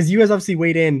net? Because you guys obviously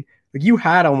weighed in, like, you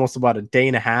had almost about a day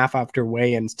and a half after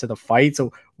weigh-ins to the fight.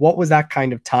 So what was that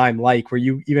kind of time like? Were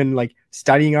you even like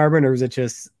studying Armin, or was it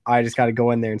just, I just got to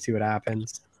go in there and see what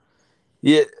happens?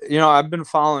 Yeah, I've been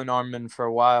following Armin for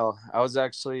a while. I was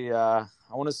actually, I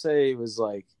want to say it was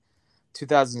like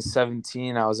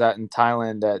 2017. I was out in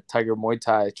Thailand at Tiger Muay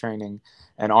Thai training,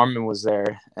 and Armin was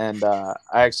there, and I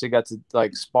actually got to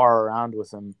like spar around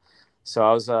with him, so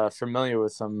I was familiar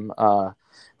with him.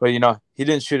 But he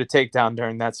didn't shoot a takedown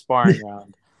during that sparring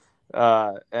round,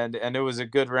 and it was a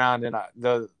good round. And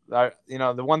the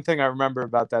one thing I remember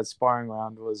about that sparring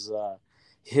round was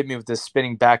he hit me with this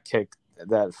spinning back kick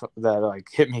that like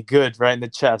hit me good right in the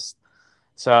chest.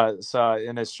 So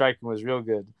and his striking was real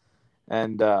good,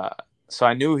 and so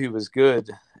I knew he was good.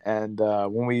 And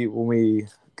when we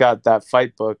got that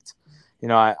fight booked,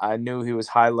 I knew he was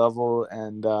high level,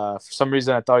 and for some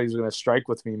reason I thought he was going to strike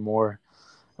with me more.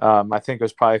 I think it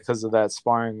was probably because of that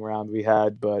sparring round we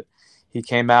had, but he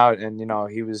came out and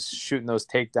he was shooting those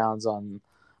takedowns on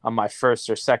my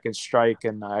first or second strike,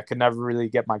 and I could never really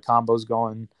get my combos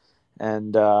going.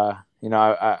 And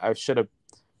I should have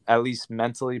at least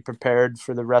mentally prepared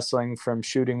for the wrestling from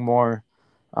shooting more.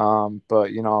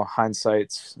 But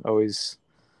hindsight's always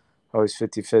always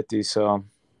 50-50. So,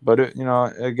 but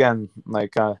again,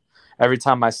 like every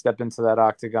time I step into that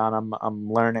octagon,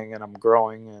 I'm learning and I'm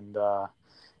growing, and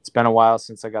it's been a while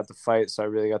since I got to fight, so I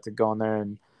really got to go in there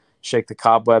and shake the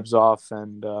cobwebs off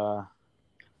and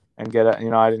get it.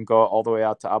 I didn't go all the way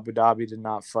out to Abu Dhabi to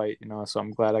not fight, so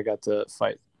I'm glad I got to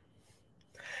fight.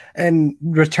 And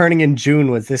returning in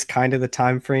June, was this kind of the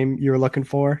time frame you were looking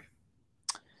for?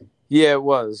 Yeah, it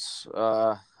was.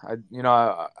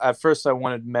 At first I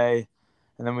wanted May,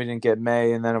 and then we didn't get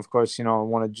May, and then of course, I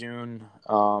wanted June.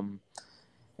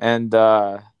 And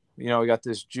we got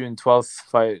this June 12th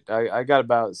fight. I got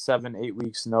about 7-8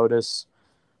 weeks notice,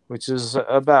 which is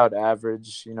about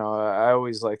average. I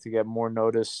always like to get more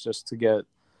notice just to get,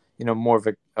 more of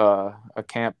a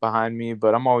camp behind me,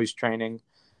 but I'm always training.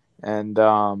 And,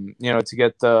 to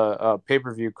get the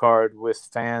pay-per-view card with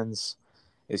fans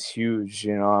is huge.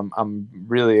 I'm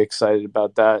really excited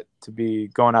about that, to be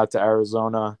going out to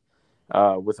Arizona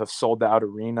with a sold-out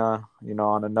arena,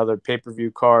 on another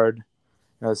pay-per-view card.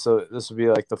 So this will be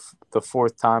like the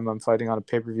fourth time I'm fighting on a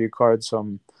pay-per-view card. So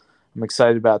I'm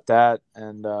excited about that.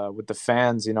 And with the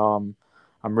fans, I'm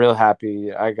real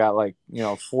happy. I got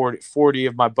 40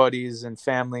 of my buddies and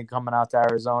family coming out to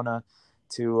Arizona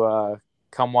to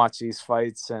come watch these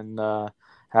fights and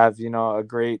have a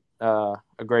great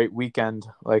weekend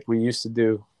like we used to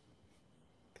do.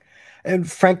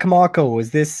 And Frank Camacho,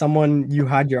 was this someone you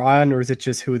had your eye on, or is it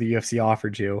just who the UFC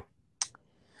offered you?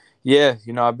 Yeah,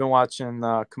 I've been watching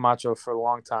Camacho for a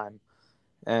long time,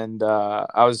 and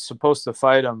I was supposed to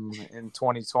fight him in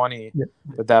 2020,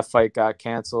 but that fight got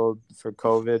canceled for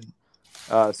COVID.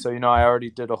 So I already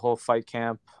did a whole fight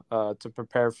camp to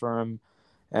prepare for him,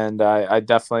 and I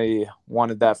definitely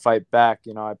wanted that fight back.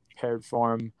 I prepared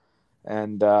for him,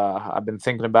 and I've been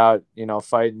thinking about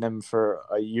fighting him for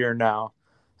a year now.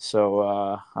 So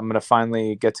I'm gonna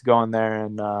finally get to go in there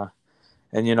and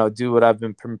do what I've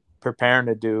been preparing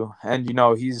to do. And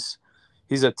he's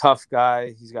a tough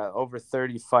guy. He's got over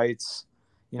 30 fights.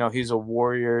 He's a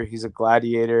warrior. He's a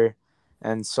gladiator,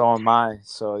 and so am I.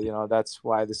 So that's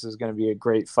why this is going to be a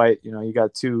great fight. You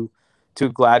got two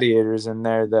gladiators in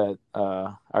there that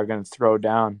are going to throw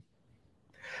down.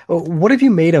 What have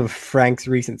you made of Frank's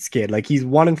recent skid? Like, he's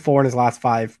 1-4 in his last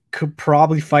 5, could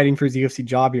probably fighting for his UFC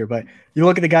job here. But you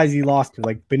look at the guys he lost to,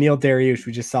 like Beneil Dariush,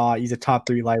 we just saw he's a top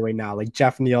 3 lightweight now. Like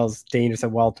Jeff Neal's dangerous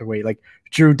at welterweight. Like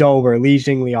Drew Dober, Li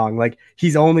Jingliang. Like,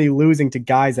 he's only losing to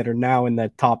guys that are now in the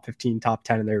top 15, top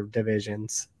 10 in their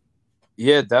divisions.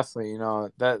 Yeah, definitely.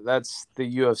 That's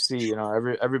the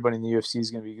UFC. Everybody in the UFC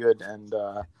is going to be good, and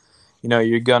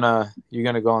you're gonna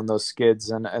go on those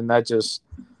skids, and that just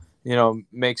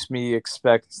makes me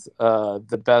expect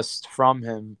the best from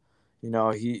him.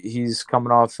 He's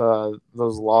coming off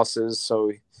those losses,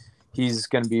 so he's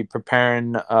going to be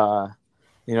preparing.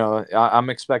 I'm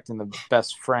expecting the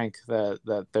best Frank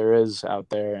that there is out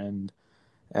there, and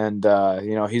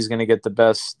he's going to get the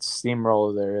best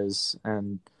steamroller there is,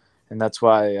 and that's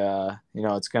why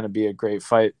it's going to be a great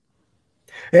fight.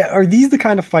 Yeah, are these the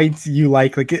kind of fights you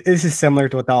like? Like, this is similar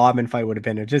to what the Ottman fight would have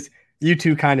been. It's just you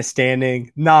two kind of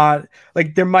standing, not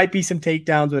like there might be some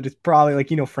takedowns, but it's probably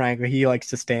like, Frank, he likes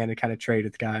to stand and kind of trade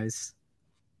with guys.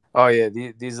 Oh yeah,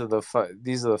 these are the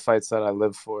fights that I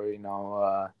live for.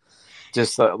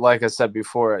 Just like I said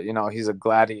before, he's a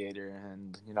gladiator,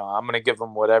 and I'm gonna give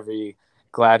him what every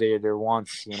gladiator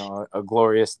wants. A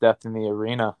glorious death in the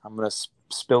arena. I'm gonna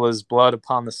spill his blood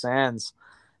upon the sands,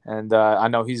 and I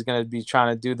know he's gonna be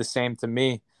trying to do the same to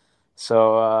me.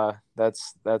 So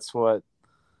that's what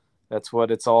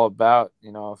it's all about.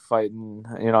 Fighting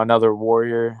another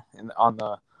warrior on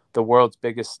the world's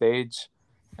biggest stage,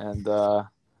 and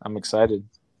I'm excited.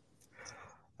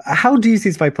 How do you see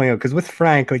this fight playing out? Because with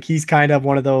Frank, like, he's kind of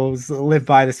one of those live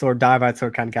by the sword, die by the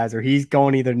sword kind of guys, where he's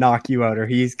going to either knock you out or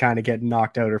he's kind of getting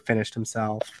knocked out or finished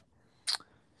himself.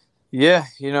 Yeah,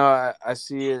 I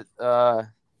see it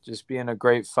just being a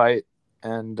great fight,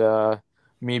 and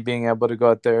me being able to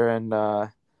go out there and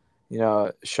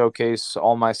showcase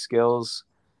all my skills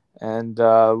and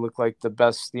look like the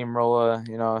best steamroller,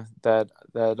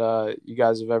 that you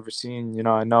guys have ever seen.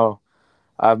 I know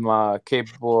I'm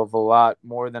capable of a lot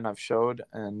more than I've showed,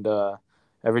 and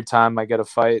every time I get a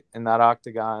fight in that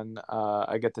octagon,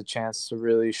 I get the chance to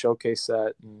really showcase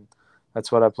that, and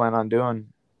that's what I plan on doing.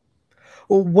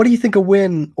 Well, what do you think a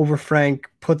win over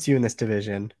Frank puts you in this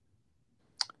division?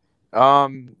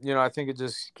 I think it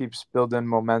just keeps building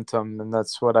momentum, and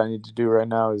that's what I need to do right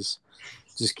now is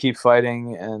just keep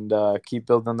fighting and keep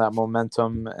building that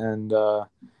momentum and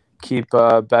keep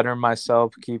bettering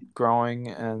myself, keep growing,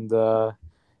 and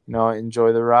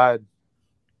enjoy the ride.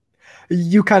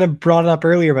 You kind of brought it up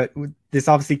earlier, but this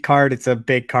obviously card, it's a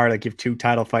big card. Like you have 2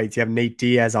 title fights, you have Nate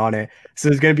Diaz on it, so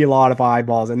there's going to be a lot of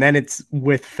eyeballs, and then it's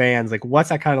with fans. Like, what's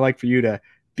that kind of like for you to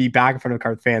be back in front of a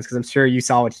card with fans? Because I'm sure you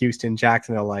saw what Houston,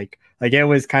 Jacksonville like it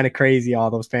was kind of crazy, all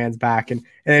those fans back, and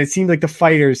it seemed like the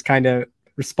fighters kind of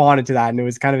responded to that, and it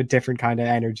was kind of a different kind of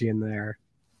energy in there.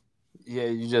 Yeah,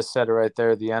 you just said it right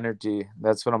there. The energy.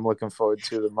 That's what I'm looking forward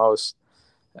to the most.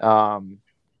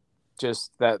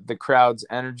 Just that the crowd's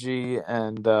energy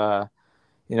and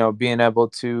being able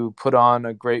to put on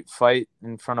a great fight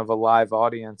in front of a live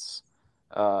audience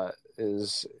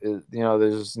is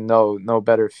there's no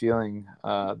better feeling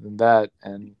than that.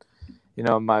 And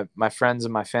my friends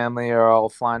and my family are all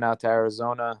flying out to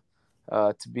Arizona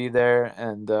to be there,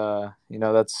 and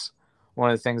that's one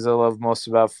of the things I love most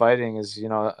about fighting is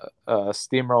a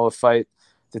steamroller fight.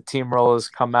 The team rollers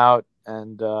come out,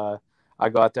 and I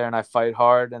go out there and I fight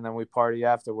hard, and then we party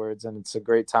afterwards, and it's a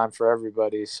great time for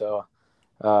everybody. So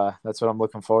that's what I'm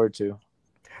looking forward to.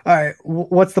 All right,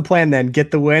 what's the plan then?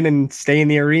 Get the win and stay in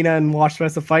the arena and watch the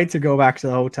rest of the fights, or go back to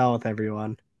the hotel with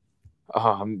everyone?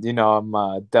 I'm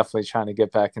definitely trying to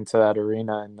get back into that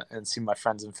arena and see my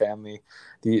friends and family.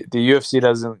 The UFC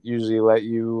doesn't usually let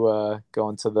you go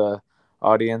into the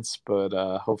audience, but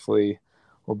hopefully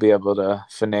we'll be able to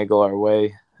finagle our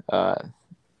way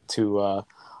to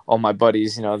all my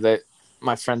buddies.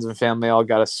 My friends and family all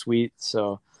got a suite,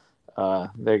 so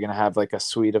they're gonna have like a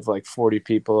suite of like 40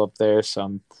 people up there.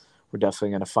 So we're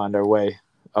definitely gonna find our way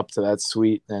up to that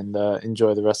suite and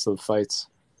enjoy the rest of the fights.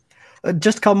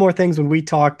 Just a couple more things. When we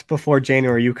talked before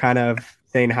January, you kind of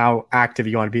saying how active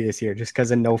you want to be this year just because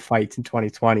of no fights in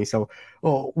 2020. So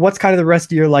what's kind of the rest of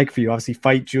the year like for you? Obviously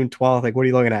fight June 12th. Like, what are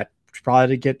you looking at?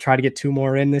 Probably try to get 2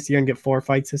 more in this year and get 4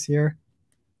 fights this year.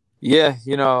 Yeah.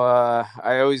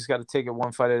 I always got to take it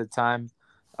one fight at a time.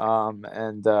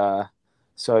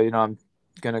 So, I'm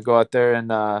going to go out there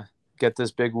and get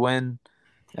this big win,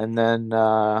 and then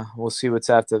we'll see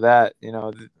what's after that.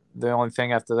 The only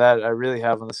thing after that I really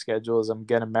have on the schedule is I'm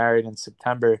getting married in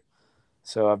September.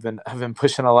 So I've been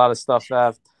pushing a lot of stuff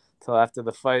out till after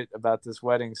the fight about this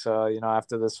wedding. So,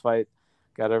 after this fight,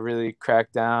 got to really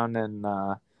crack down and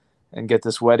get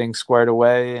this wedding squared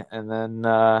away, and then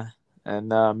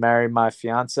marry my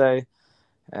fiance,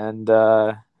 and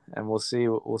we'll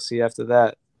see after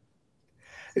that.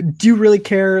 Do you really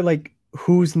care like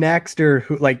who's next or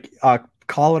who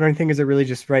call it or anything? Is it really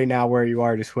just right now where you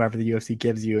are, just whoever the UFC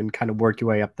gives you and kind of work your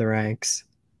way up the ranks?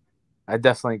 I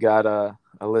definitely got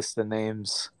a list of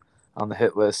names on the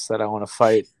hit list that I want to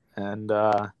fight. And,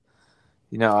 I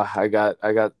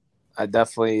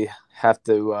definitely have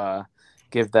to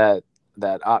give that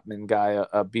Ottman guy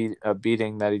a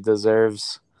beating that he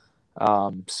deserves.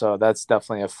 So that's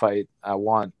definitely a fight I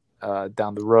want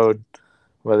down the road,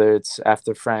 whether it's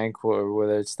after Frank or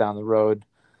whether it's down the road.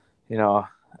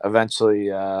 Eventually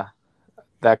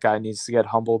that guy needs to get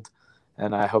humbled,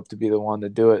 and I hope to be the one to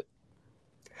do it.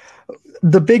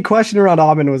 The big question around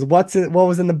Ottman was what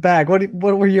was in the bag? What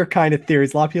were your kind of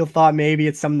theories? A lot of people thought maybe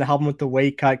it's something to help him with the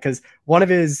weight cut, because one of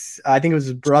his, I think it was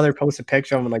his brother, posted a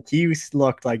picture of him, like he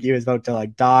looked like he was about to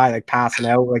like die, like passing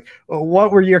out. Like,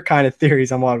 what were your kind of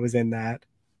theories on what was in that?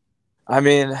 I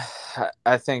mean,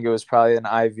 I think it was probably an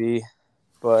IV,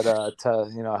 but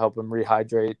to help him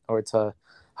rehydrate or to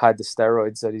hide the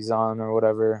steroids that he's on or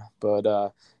whatever.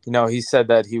 But he said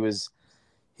that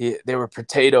they were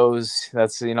potatoes.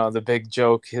 That's the big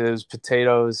joke. It was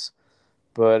potatoes,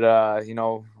 but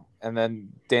and then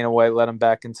Dana White let him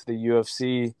back into the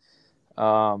UFC.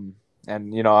 And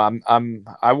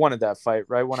I wanted that fight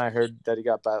right when I heard that he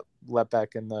got let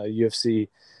back in the UFC.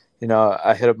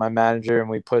 I hit up my manager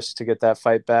and we pushed to get that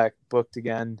fight back booked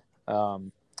again.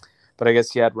 But I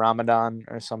guess he had Ramadan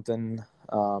or something.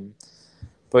 But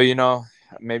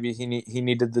maybe he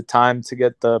needed the time to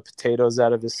get the potatoes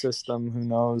out of his system. Who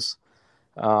knows?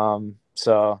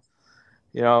 So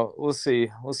we'll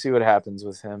see. We'll see what happens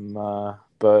with him.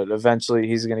 But eventually,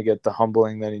 he's going to get the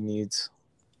humbling that he needs.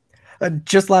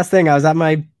 Just last thing, I was at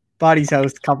my buddy's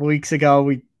house a couple weeks ago.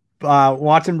 We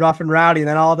watching Rough and Rowdy, and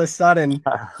then all of a sudden,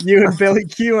 you and Billy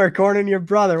Q are cornering your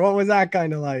brother. What was that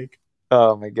kind of like?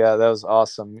 Oh my God, that was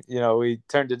awesome. We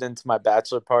turned it into my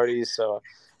bachelor party, so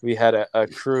we had a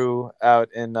crew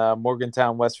out in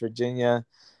Morgantown, West Virginia,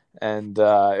 and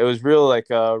it was real like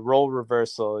a role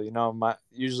reversal.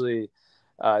 Usually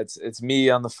it's me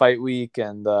on the fight week,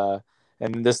 and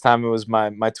this time it was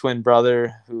my twin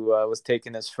brother who was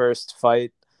taking his first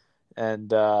fight,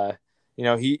 and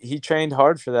he trained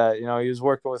hard for that. He was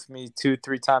working with me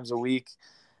 2-3 times a week,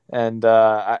 and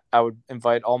I would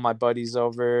invite all my buddies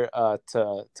over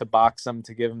to box him,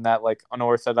 to give him that like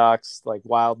unorthodox like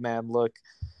wild man look.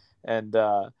 And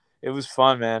it was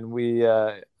fun, man.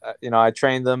 I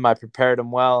trained him, I prepared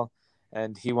him well,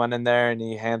 and he went in there and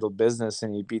he handled business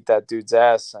and he beat that dude's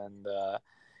ass. And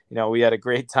we had a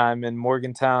great time in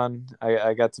Morgantown.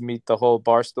 I got to meet the whole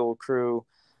Barstool crew,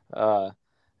 it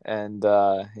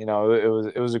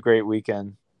was a great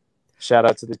weekend. Shout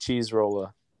out to the Cheese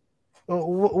Roller.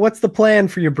 What's the plan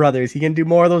for your brother? Is he going to do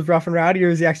more of those rough and rowdy, or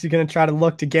is he actually going to try to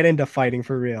look to get into fighting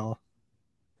for real?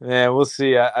 Yeah, we'll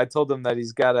see. I told him that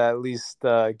he's got to at least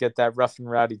get that rough and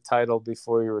rowdy title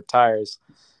before he retires.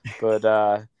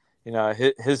 But,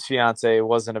 his fiance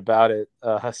wasn't about it.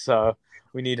 So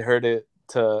we need her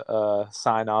to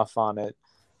sign off on it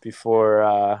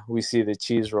before we see the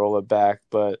Cheese Roller back.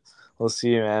 But we'll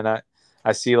see, man.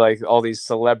 I see like all these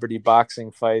celebrity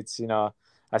boxing fights.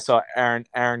 I saw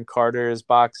Aaron Carter is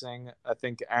boxing. I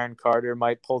think Aaron Carter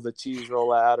might pull the Cheese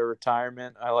Roller out of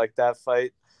retirement. I like that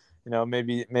fight.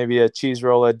 Maybe a Cheese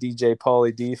Roller DJ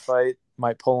Paulie D fight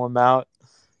might pull him out.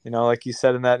 Like you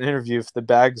said in that interview, if the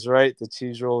bag's right, the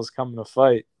Cheese Roller is coming to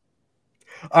fight.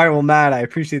 All right, well, Matt, I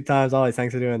appreciate the time as always.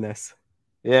 Thanks for doing this.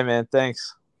 Yeah, man.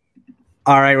 Thanks.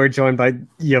 All right, we're joined by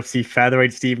UFC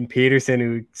featherweight Steven Peterson,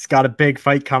 who's got a big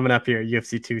fight coming up here,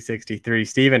 UFC 263.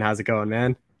 Steven, how's it going,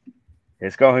 man?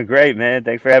 It's going great, man.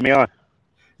 Thanks for having me on.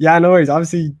 Yeah, no worries.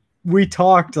 Obviously, we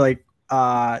talked in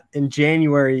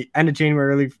January, end of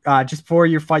January, just before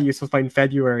your fight. You're supposed to fight in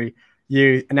February.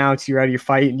 You announced you're out of your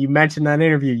fight, and you mentioned in that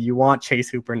interview you want Chase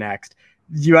Hooper next.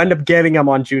 You end up getting him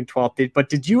on June 12th. But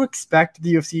did you expect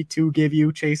the UFC to give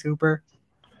you Chase Hooper?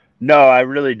 No, I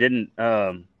really didn't.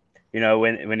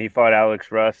 When he fought Alex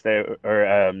Caceres,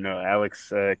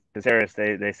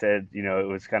 they said it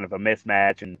was kind of a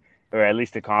mismatch, or at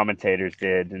least the commentators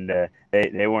did, and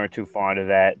they weren't too fond of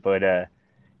that. But I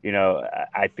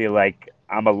feel like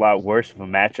I'm a lot worse of a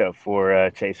matchup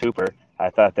for Chase Hooper. I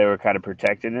thought they were kind of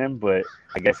protecting him, but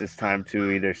I guess it's time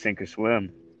to either sink or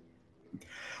swim.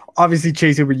 Obviously,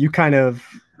 Chase Hooper, you kind of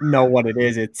know what it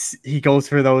is. He goes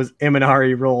for those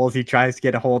Imanari rolls. He tries to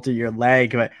get a hold of your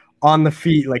leg, but on the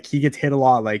feet, he gets hit a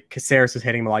lot. Like Caceres was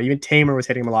hitting him a lot. Even Tamer was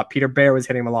hitting him a lot. Peter Bear was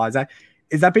hitting him a lot.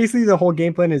 Is that basically the whole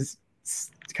game plan? Is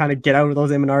to kind of get out of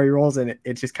those Imanari rolls, and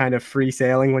it's just kind of free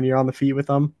sailing when you're on the feet with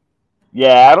them?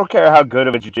 Yeah, I don't care how good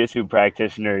of a jiu-jitsu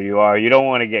practitioner you are. You don't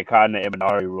want to get caught in the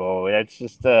Imanari roll. That's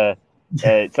just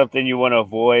it's something you want to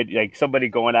avoid. Like somebody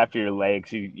going after your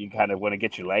legs, you kind of want to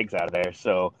get your legs out of there.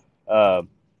 So,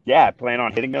 I plan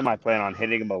on hitting him. I plan on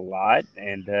hitting him a lot,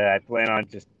 and I plan on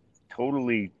just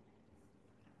totally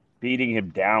beating him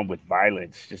down with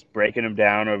violence, just breaking him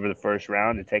down over the first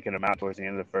round and taking him out towards the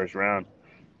end of the first round.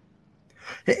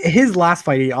 His last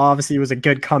fight, he obviously was a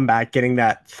good comeback, getting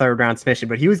that third round submission,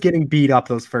 but he was getting beat up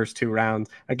those first two rounds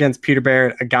against Peter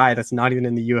Barrett, a guy that's not even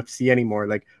in the UFC anymore.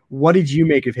 What did you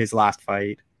make of his last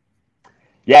fight?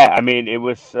 Yeah, I mean, it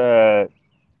was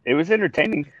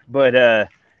entertaining, but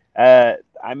I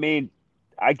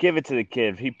give it to the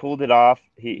kid. He pulled it off.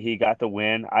 He got the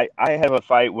win. I have a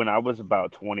fight when I was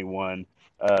about 21,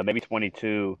 maybe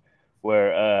 22,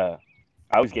 where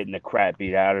I was getting the crap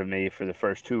beat out of me for the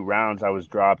first two rounds. I was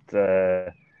dropped, I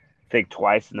think,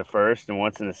 twice in the first and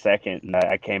once in the second, and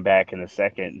I came back in the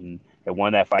second and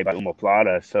won that fight by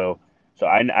omoplata. So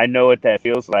I know what that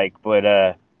feels like.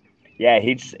 But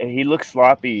he looked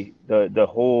sloppy the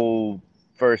whole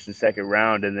first and second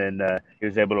round, and then he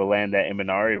was able to land that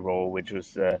Imanari roll, which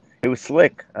was it was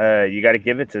slick. You got to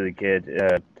give it to the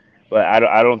kid. But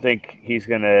I don't think he's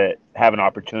going to have an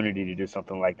opportunity to do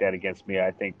something like that against me.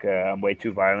 I think I'm way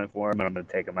too violent for him, and I'm going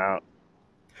to take him out.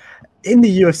 In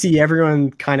the UFC,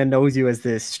 everyone kind of knows you as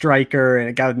this striker and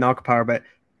a guy with knockout power, but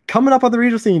coming up on the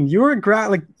regional scene, you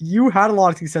had a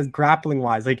lot of success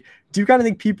grappling-wise. Do you kind of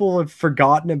think people have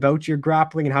forgotten about your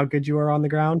grappling and how good you are on the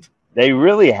ground? They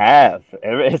really have.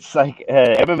 It's like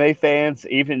MMA fans,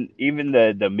 even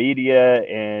the media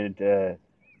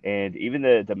and even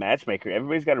the matchmaker,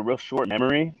 everybody's got a real short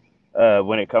memory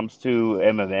when it comes to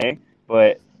MMA.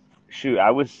 But shoot,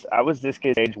 I was this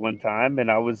kid's age one time,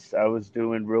 and I was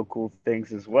doing real cool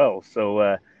things as well.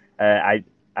 So I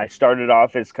started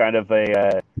off as kind of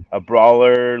a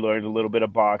brawler, learned a little bit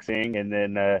of boxing, and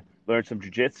then learned some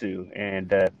jiu-jitsu.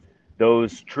 And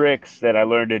those tricks that I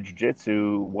learned in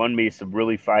jiu-jitsu won me some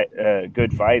really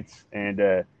good fights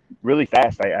and really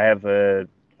fast. I have a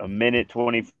minute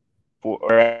 24.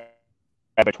 Or I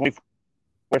have a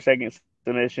 24-second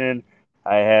submission.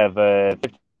 I have a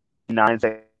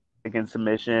 59-second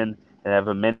submission, and I have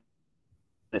a minute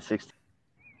 16.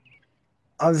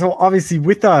 So obviously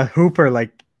with Hooper,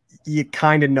 you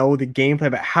kind of know the gameplay,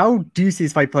 but how do you see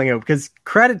this fight playing out? Because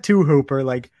credit to Hooper,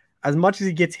 as much as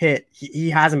he gets hit,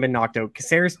 he hasn't been knocked out.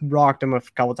 Caceres rocked him a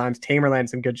couple times. Tamer landed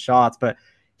some good shots, but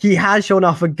he has shown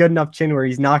off a good enough chin where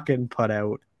he's not getting put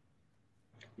out.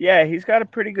 Yeah, he's got a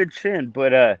pretty good chin,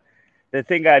 but the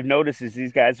thing I've noticed is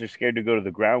these guys are scared to go to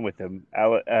the ground with him.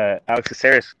 Alex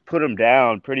Caceres put him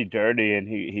down pretty dirty, and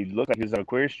he looked like he was on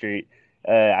Queer Street.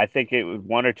 I think it was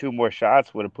one or two more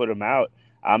shots would have put him out.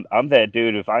 I'm that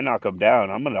dude. If I knock him down,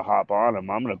 I'm gonna hop on him.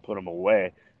 I'm gonna put him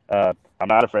away. I'm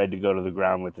not afraid to go to the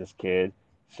ground with this kid.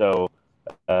 So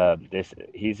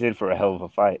he's in for a hell of a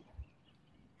fight.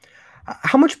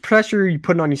 How much pressure are you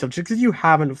putting on yourself? Just because you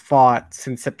haven't fought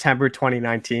since September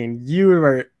 2019, you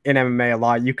were in MMA a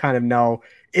lot. You kind of know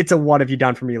it's a what have you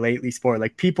done for me lately sport.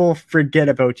 Like people forget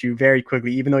about you very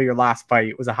quickly, even though your last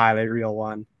fight was a highlight reel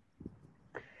one.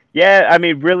 Yeah, I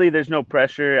mean, really, there's no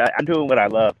pressure. I'm doing what I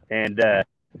love, and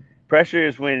pressure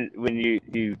is when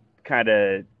you kind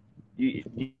of you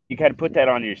kind of put that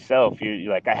on yourself.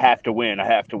 You're like, I have to win,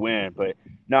 but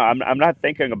no, I'm not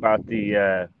thinking about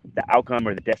the outcome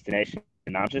or the destination.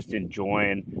 And I'm just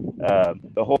enjoying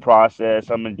the whole process.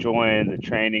 I'm enjoying the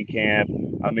training camp.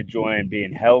 I'm enjoying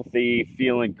being healthy,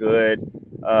 feeling good,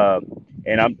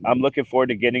 and I'm looking forward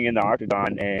to getting in the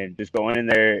octagon and just going in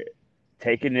there,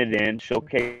 taking it in,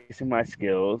 showcasing my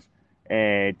skills,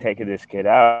 and taking this kid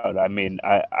out. I mean,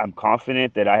 I'm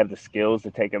confident that I have the skills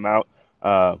to take him out.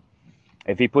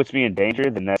 If he puts me in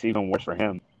danger, then that's even worse for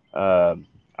him.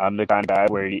 I'm the kind of guy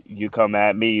where you come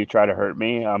at me, you try to hurt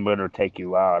me, I'm gonna take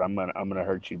you out. I'm gonna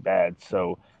hurt you bad.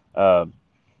 So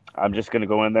I'm just gonna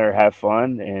go in there, have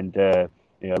fun, and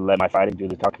let my fighting do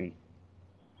the talking.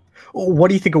 What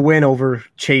do you think a win over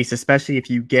Chase, especially if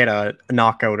you get a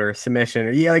knockout or a submission?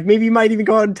 Or, yeah, like maybe you might even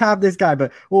go out and tap this guy,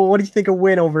 but what do you think a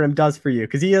win over him does for you?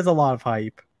 Because he has a lot of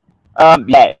hype.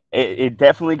 Yeah, it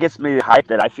definitely gets me the hype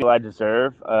that I feel I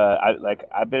deserve.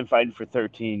 I've been fighting for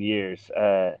 13 years.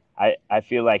 I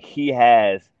feel like he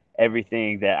has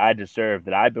everything that I deserve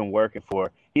that I've been working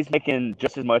for. He's making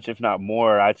just as much, if not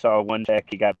more. I saw one check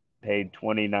he got paid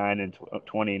 29 and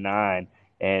 29,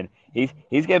 and he's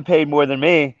getting paid more than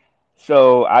me.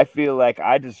 So I feel like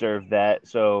I deserve that.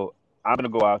 So I'm gonna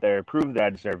go out there, prove that I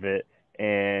deserve it,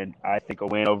 and I think a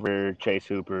win over Chase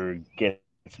Hooper gets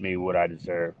me what I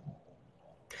deserve.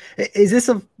 Is this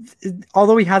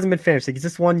although he hasn't been finished, like, is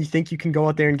this one you think you can go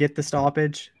out there and get the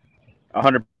stoppage?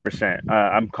 100%.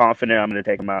 I'm confident I'm going to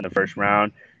take him out in the first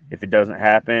round. If it doesn't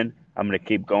happen, I'm going to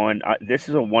keep going. This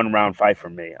is a 1-round fight for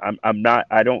me.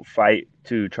 I don't fight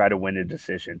to try to win a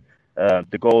decision.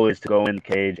 The goal is to go in the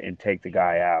cage and take the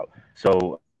guy out.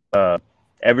 So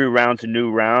every round's a new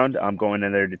round. I'm going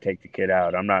in there to take the kid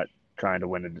out. I'm not trying to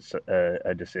win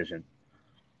a decision.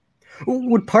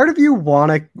 Would part of you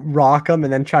want to rock him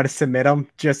and then try to submit him?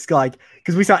 Just like,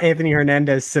 because we saw Anthony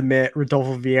Hernandez submit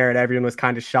Rodolfo Vieira and everyone was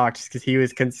kind of shocked just because he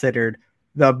was considered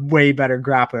the way better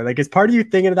grappler. Like, is part of you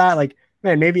thinking of that? Like,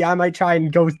 man, maybe I might try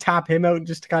and go tap him out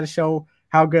just to kind of show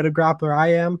how good a grappler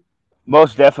I am?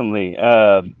 Most definitely.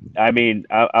 I mean,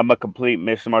 I'm a complete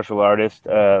mixed martial artist.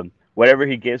 Whatever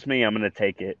he gives me, I'm going to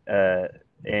take it.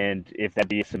 And if that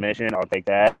be a submission, I'll take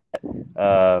that.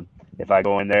 If I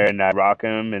go in there and I rock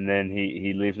him and then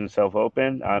he leaves himself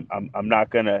open, I'm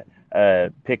not gonna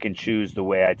pick and choose the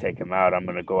way I take him out. I'm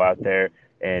gonna go out there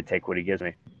and take what he gives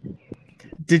me.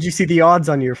 Did you see the odds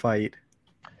on your fight?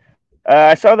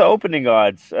 I saw the opening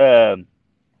odds. I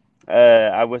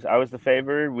was the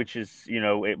favorite, which is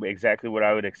exactly what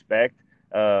I would expect.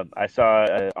 I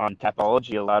saw on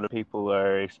Tapology a lot of people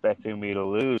are expecting me to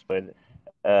lose, but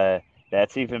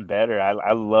that's even better.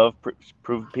 I love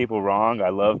proving people wrong. I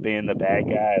love being the bad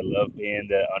guy. I love being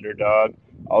the underdog.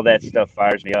 All that stuff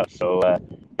fires me up. So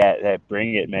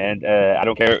bring it, man. I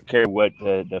don't care what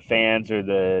the fans or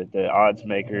the odds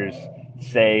makers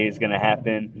say is going to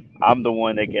happen. I'm the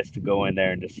one that gets to go in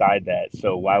there and decide that.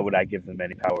 So why would I give them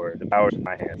any power? The power's in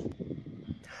my hands.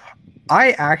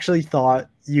 I actually thought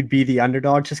you'd be the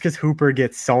underdog just because Hooper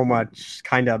gets so much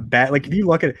kind of bet. Like if you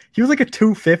look at it, he was like a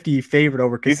 250 favorite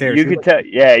over Caceres. You could tell,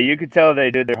 yeah, you could tell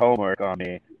they did their homework on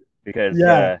me because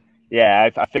I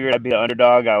figured I'd be the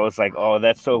underdog. I was like, oh,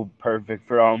 that's so perfect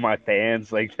for all my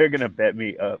fans. Like they're gonna bet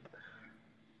me up.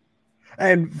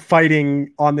 And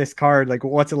fighting on this card, like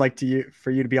what's it like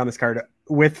for you to be on this card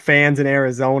with fans in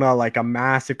Arizona, like a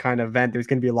massive kind of event? There's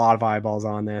gonna be a lot of eyeballs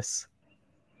on this.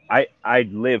 I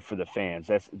live for the fans.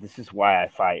 This is why I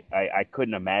fight. I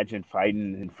couldn't imagine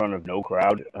fighting in front of no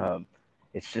crowd.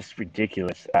 It's just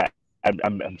ridiculous.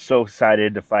 I'm so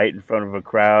excited to fight in front of a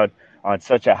crowd on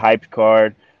such a hyped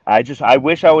card. I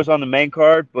wish I was on the main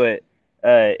card, but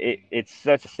it's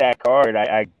such a stacked card.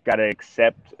 I gotta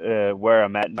accept where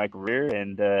I'm at in my career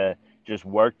and just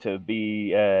work to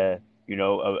be a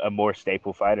more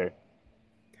staple fighter.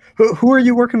 Who are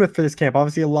you working with for this camp?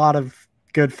 Obviously, a lot of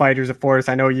good fighters at Fortis.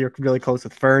 I know you're really close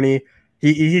with Fernie.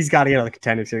 He's got to get on the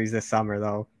Contender Series this summer,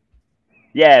 though.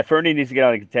 Yeah, Fernie needs to get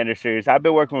on the Contender Series. I've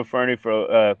been working with Fernie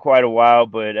for quite a while,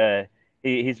 but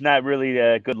he's not really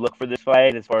a good look for this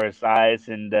fight as far as size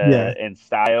and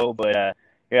style. But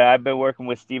yeah, I've been working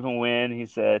with Stephen Wynn.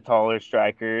 He's a taller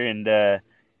striker, and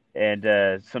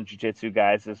some jiu-jitsu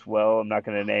guys as well. I'm not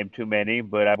going to name too many,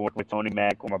 but I've worked with Tony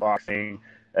Mack with my boxing.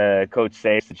 Coach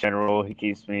Sace in general, he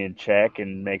keeps me in check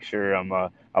and make sure I'm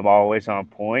always on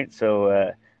point.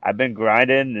 So I've been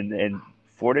grinding, and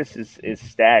Fortis is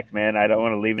stacked, man. I don't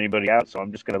want to leave anybody out, so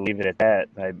I'm just going to leave it at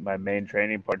that. My main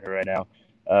training partner right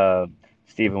now,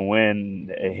 Stephen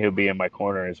Wynn, he'll be in my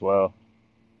corner as well.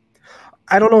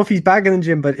 I don't know if he's back in the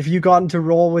gym, but if you got into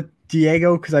roll with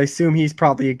Diego, because I assume he's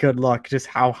probably a good look, just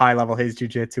how high level his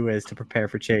jiu-jitsu is to prepare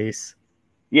for Chase.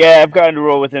 Yeah, I've gotten to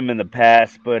roll with him in the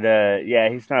past, but yeah,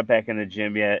 he's not back in the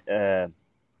gym yet.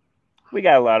 We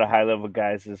got a lot of high level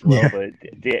guys as well, but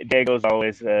Diego's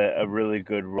always a really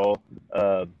good role.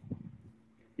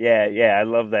 Yeah, I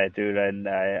love that dude, and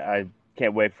I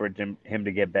can't wait for him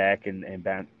to get back and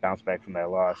bounce back from that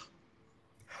loss.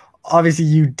 Obviously,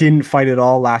 you didn't fight at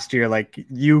all last year. Like,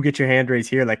 you get your hand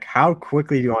raised here. Like, how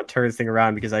quickly do you want to turn this thing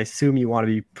around? Because I assume you want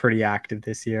to be pretty active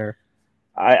this year.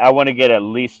 I want to get at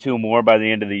least 2 more by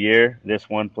the end of the year. This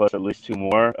one plus at least 2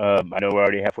 more. I know we're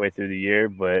already halfway through the year,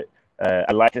 but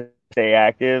I like to stay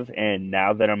active. And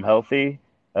now that I'm healthy,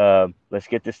 let's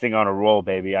get this thing on a roll,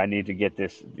 baby. I need to get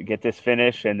this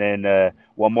finish, and then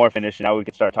one more finish, and now we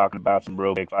can start talking about some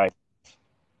real big fights.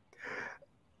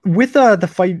 With the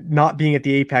fight not being at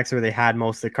the Apex where they had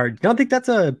most of the card, do you not think that's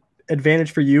a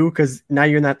advantage for you? Because now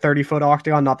you're in that 30-foot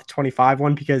octagon, not the 25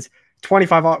 one, because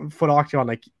 25-foot octagon,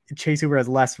 like, Chase Hoover has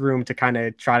less room to kind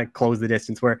of try to close the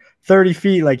distance, where 30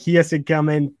 feet, like, he has to come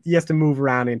in, he has to move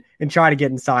around and try to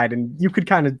get inside, and you could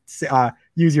kind of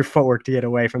use your footwork to get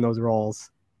away from those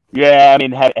rolls. Yeah, I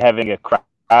mean, having a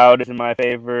crowd is in my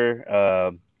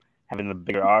favor. Having the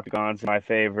bigger octagons in my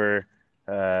favor.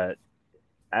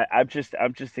 I'm just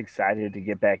excited to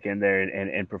get back in there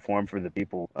and perform for the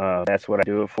people. That's what I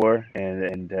do it for,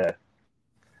 and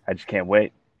I just can't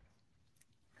wait.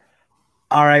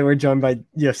 All right, we're joined by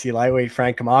UFC lightweight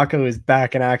Frank Camacho, who is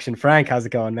back in action. Frank, how's it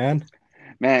going, man?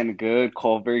 Man, good,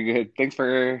 Cole. Very good. Thanks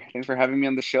for having me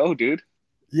on the show, dude.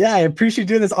 Yeah, I appreciate you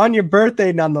doing this on your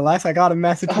birthday, nonetheless. I got a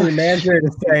message from your manager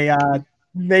to say,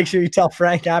 make sure you tell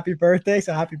Frank happy birthday.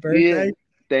 So happy birthday. Yeah,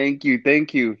 thank you.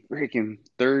 Freaking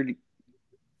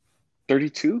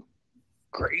 32?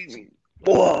 Crazy.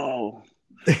 Whoa.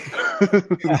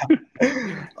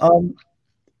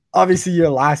 Obviously, your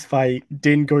last fight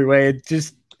didn't go your way.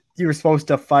 You were supposed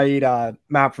to fight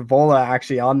Matt Frevola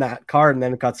actually on that card, and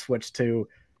then it got switched to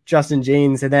Justin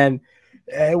James. And then,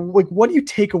 what do you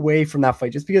take away from that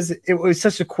fight? Just because it was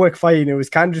such a quick fight, and it was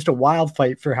kind of just a wild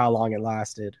fight for how long it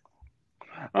lasted.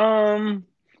 That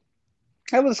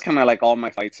was kind of like all my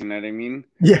fights, you know what I mean?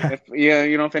 Yeah.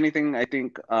 If anything, I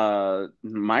think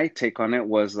my take on it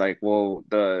was like, well,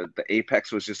 the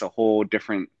Apex was just a whole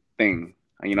different thing.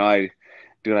 I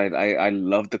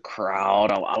love the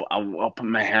crowd. I'll put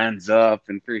my hands up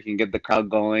and freaking get the crowd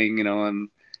going, and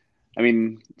I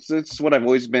mean, it's what I've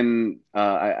always been.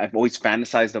 I've always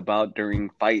fantasized about during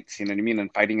fights, you know what I mean,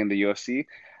 and fighting in the UFC.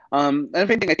 And if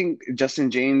anything, I think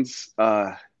Justin James,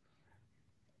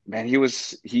 man,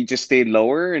 he just stayed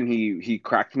lower and he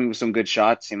cracked me with some good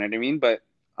shots, you know what I mean. But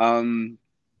I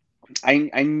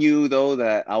knew though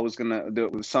that I was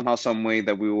gonna somehow, some way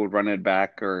that we would run it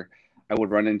back, or I would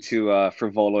run into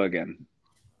Frevola again.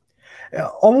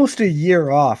 Almost a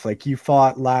year off. Like, you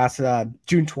fought last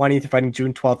June 20th, fighting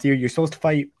June 12th here. You're supposed to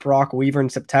fight Brock Weaver in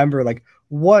September. Like,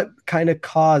 what kind of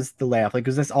caused the layoff? Like,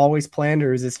 was this always planned,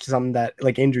 or is this something that,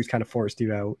 like, injuries kind of forced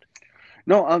you out?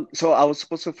 No, so I was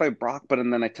supposed to fight Brock, but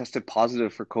then I tested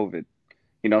positive for COVID.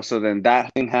 So then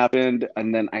that thing happened,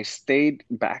 and then I stayed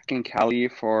back in Cali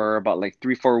for about like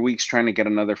 3-4 weeks trying to get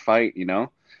another fight,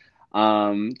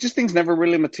 just things never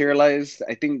really materialized.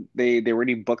 I think they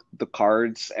already booked the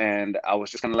cards, and I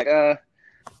was just kind of like,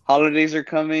 holidays are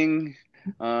coming.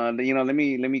 Let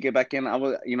me get back in. I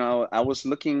was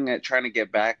looking at trying to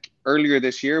get back earlier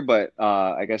this year, but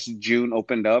I guess June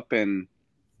opened up, and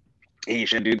hey,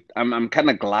 shit, dude, I'm kind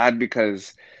of glad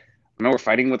because I know we're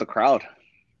fighting with a crowd.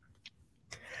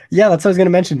 Yeah, that's what I was going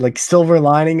to mention. Like, silver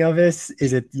lining of this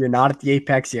is it you're not at the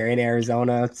Apex, you're in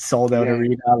Arizona, sold out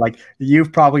arena. Like,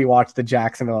 you've probably watched the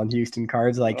Jacksonville and Houston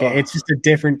cards. Like, it's just a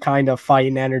different kind of fight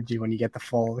and energy when you get the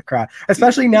full crowd,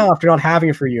 especially now after not having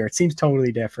it for a year. It seems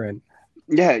totally different.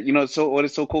 Yeah, so what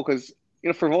is so cool because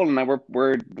for Vol and I,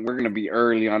 we're going to be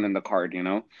early on in the card,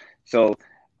 so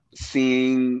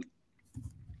seeing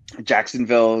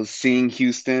Jacksonville, seeing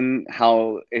Houston,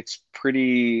 how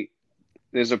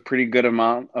there's a pretty good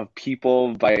amount of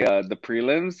people by the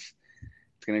prelims.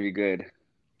 It's gonna be good.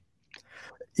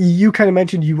 You kind of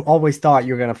mentioned you always thought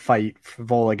you were going to fight for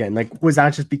Vola again. Like, was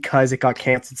that just because it got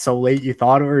canceled so late you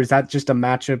thought, or is that just a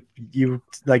matchup you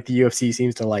like the UFC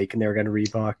seems to like and they were going to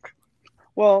rebook?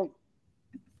 Well,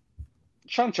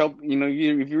 Sean Shelby,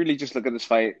 if you really just look at this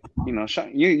fight,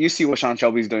 you see what Sean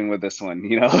Shelby's doing with this one,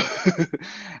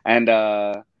 and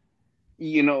I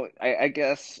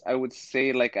guess I would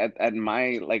say like at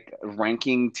my like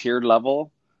ranking tier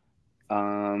level,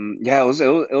 yeah, it was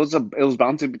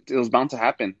bound to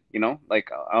happen,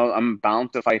 like I'm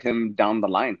bound to fight him down the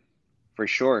line, for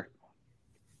sure.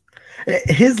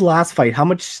 His last fight, how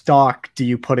much stock do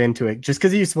you put into it? Just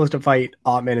because he was supposed to fight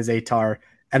Ottman as Atar,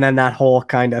 and then that whole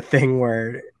kind of thing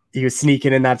where he was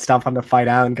sneaking in that stuff on the fight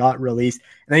out and got released,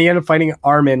 and then he ended up fighting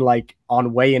Arman like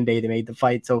on weigh-in day. They made the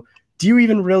fight. So, do you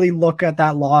even really look at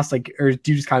that loss, like, or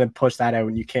do you just kind of push that out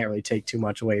and you can't really take too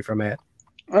much away from it?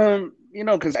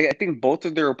 Because I think both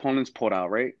of their opponents pulled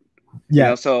out, right?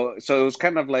 Yeah. So it was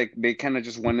kind of like they kind of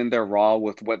just went in there raw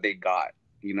with what they got.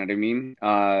 You know what I mean?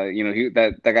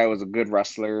 That guy was a good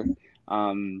wrestler.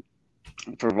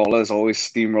 Frevola is always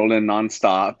steamrolling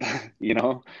nonstop,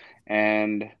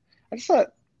 and I just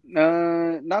thought,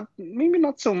 not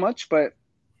so much, but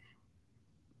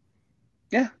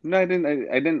yeah, no, I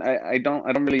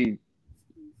don't really,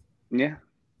 yeah,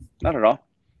 not at all.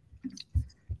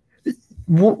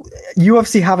 Well,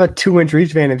 UFC have a 2-inch reach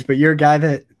advantage, but you're a guy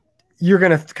that you're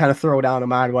going to kind of throw down no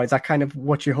matter what. Is that kind of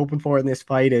what you're hoping for in this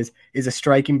fight is a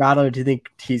striking battle, or do you think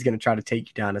he's going to try to take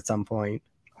you down at some point?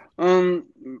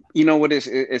 What is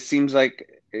it seems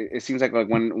like like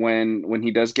when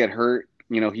he does get hurt,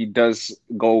 he does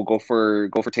go for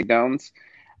takedowns.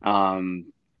 And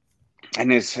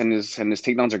his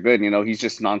takedowns are good. He's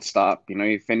just nonstop.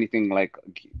 If anything, like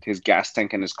his gas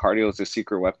tank and his cardio is a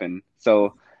secret weapon.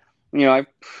 So, I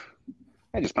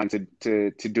just plan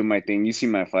to do my thing. You see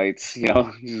my fights,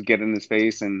 just get in his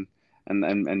face and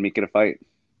make it a fight.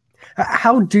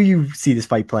 How do you see this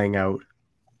fight playing out?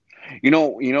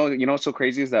 What's so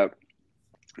crazy is that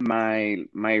my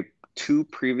two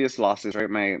previous losses, right?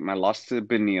 My loss to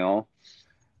Beneil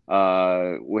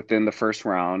within the first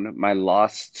round, my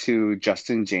loss to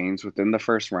Justin James within the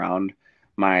first round,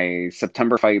 my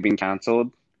September fight being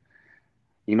canceled.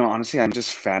 Honestly, I'm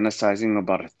just fantasizing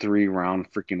about a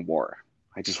 3-round freaking war.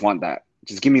 I just want that.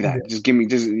 Just give me that. Just let me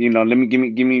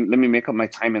make up my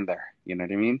time in there. You know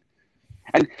what I mean?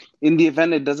 And in the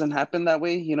event it doesn't happen that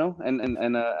way, and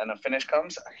a finish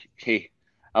comes, hey,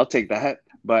 I'll take that.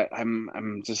 But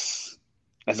I'm just,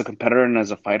 as a competitor and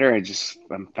as a fighter,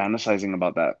 I'm fantasizing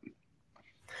about that.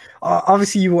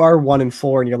 Obviously, you are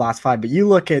 1-4 in your last 5, but you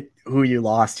look at who you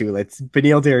lost to. It's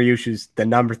Beneil Dariush, who's the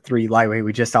number 3 lightweight.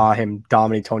 We just saw him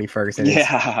dominate Tony Ferguson.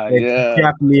 It's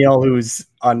Jeff Neal, who's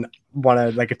on one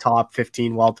of like a top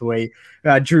 15 welterweight.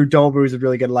 Drew Dober, who's a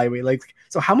really good lightweight. Like,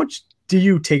 so how much do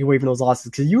you take away from those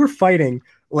losses? Because you were fighting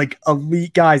like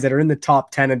elite guys that are in the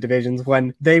top 10 of divisions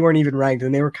when they weren't even ranked,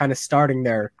 and they were kind of starting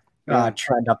their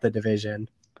trend up the division.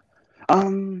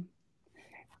 Well,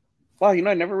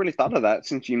 I never really thought of that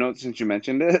since you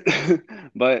mentioned it,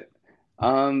 but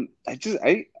I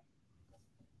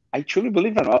truly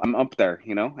believe that I'm up there.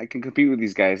 I can compete with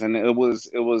these guys, and it was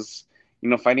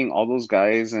fighting all those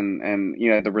guys, and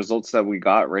the results that we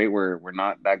got, right, were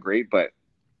not that great, but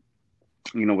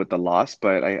with the loss,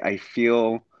 but I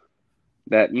feel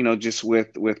that just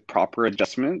with proper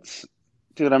adjustments,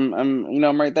 dude,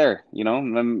 I'm right there.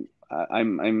 I'm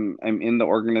in the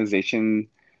organization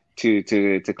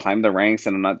to climb the ranks,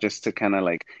 and not just to kind of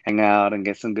like hang out and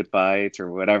get some good fights or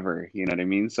whatever, you know what I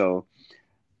mean? So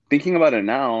thinking about it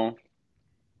now,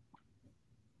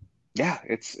 yeah,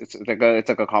 it's like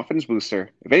a confidence booster,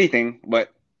 if anything.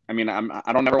 But I mean,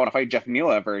 I don't ever want to fight Jeff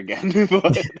Neal ever again.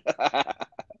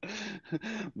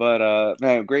 But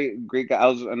man, great guy.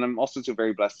 I'm also too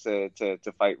very blessed to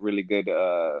fight really good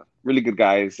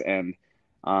guys, and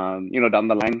down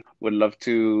the line, would love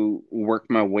to work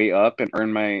my way up and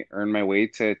earn my way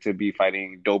to be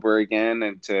fighting Dober again,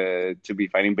 and to be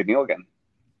fighting Beneil again.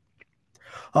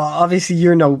 Obviously,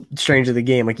 you're no stranger to the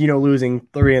game. Like, losing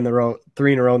 3 in a row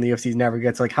in the UFC is never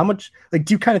good. So, like, how much, like,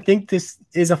 do you kind of think this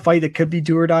is a fight that could be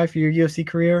do or die for your UFC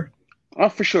career? Oh,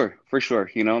 for sure.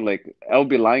 Like, I would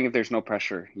be lying if there's no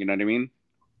pressure. You know what I mean?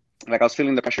 Like, I was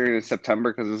feeling the pressure in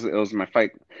September because it was my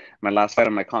last fight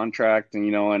on my contract,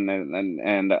 and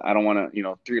and I don't want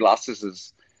to, 3 losses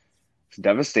is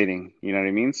devastating. You know what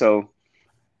I mean? So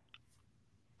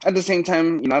at the same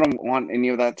time, I don't want any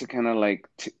of that to kind of like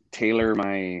tailor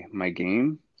my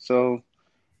game. So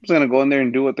just gonna go in there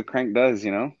and do what the crank does,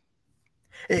 you know.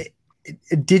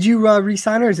 Did you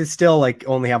re-sign, or is it still like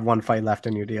only have one fight left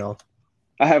in your deal?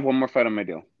 I have one more fight on my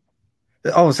deal.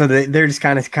 Oh, so they're just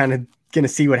kind of gonna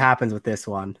see what happens with this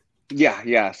one.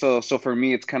 Yeah. So for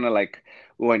me, it's kind of like,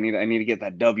 oh, I need to get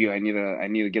that W. I need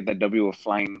to get that W with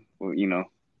flying, you know.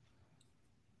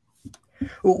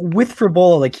 With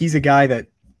Frabola, like he's a guy that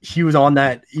he was on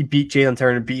that he beat Jalen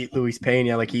Turner, beat Luis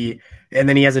Pena, and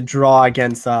then he has a draw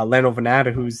against Lando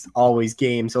Venata, who's always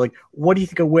game. So like, what do you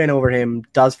think a win over him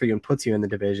does for you and puts you in the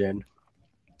division?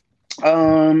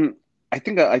 I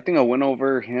think a win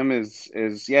over him is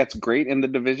yeah, it's great in the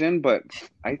division, but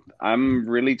I'm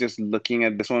really just looking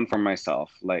at this one for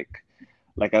myself, like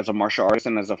as a martial artist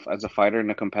and as a fighter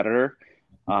and a competitor,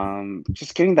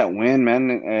 just getting that win,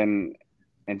 man,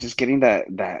 and just getting that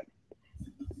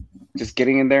just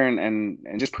getting in there and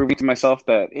just proving to myself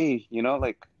that, hey, you know,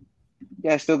 like,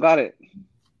 yeah, I still got it.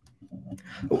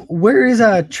 Where is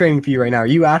training for you right now? Are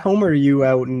you at home or are you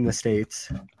out in the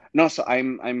States? No, so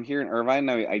I'm here in Irvine.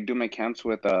 I do my camps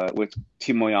with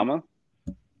Team Oyama.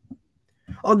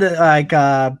 Oh,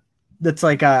 that's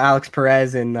like Alex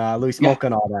Perez and Luis Mocha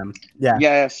and all them. Yeah.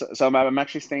 Yeah. So I'm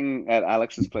actually staying at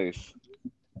Alex's place.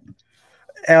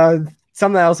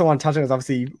 Something I also want to touch on is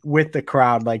obviously with the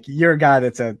crowd. Like, you're a guy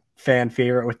that's a fan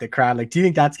favorite with the crowd. Like, do you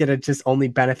think that's gonna just only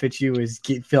benefit you, is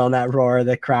keep feeling that roar of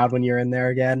the crowd when you're in there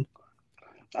again?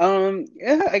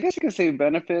 Yeah, I guess you could say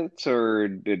benefits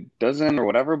or it doesn't or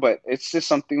whatever, but it's just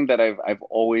something that I've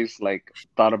always like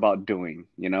thought about doing,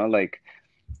 you know, like,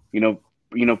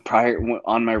 prior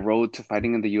on my road to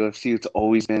fighting in the UFC, it's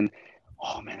always been,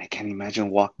 oh man, I can't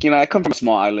imagine walking. I come from a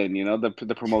small island,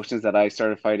 the promotions that I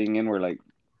started fighting in were like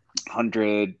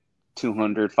 100,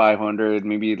 200, 500,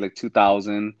 maybe like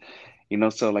 2,000,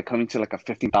 so like coming to like a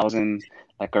 15,000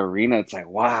 like arena, it's like,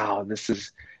 wow, this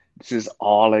is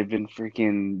all I've been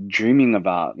freaking dreaming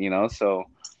about, so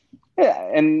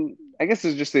yeah. And I guess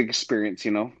it's just the experience,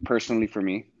 personally for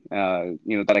me,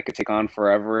 that I could take on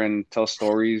forever and tell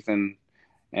stories and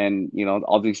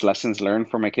all these lessons learned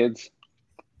for my kids.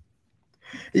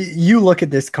 You look at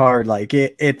this card, like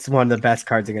it's one of the best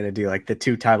cards they're going to do, like the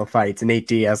 2 title fights, Nate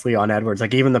Diaz, Leon Edwards,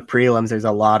 like even the prelims, there's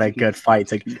a lot of good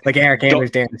fights, like Eric Anders,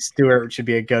 Dan Stewart should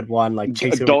be a good one, like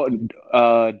Chase Dober and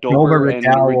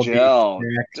Rigel,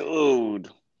 dude.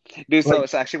 So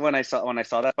it's actually when I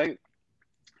saw that fight,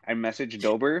 I messaged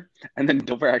Dober, and then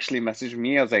Dober actually messaged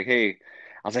me. I was like, hey,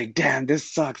 damn, this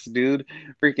sucks, dude.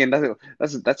 Freaking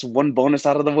that's one bonus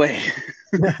out of the way.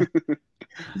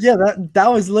 Yeah, that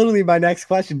was literally my next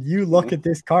question. You look at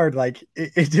this card, like,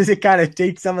 does it kind of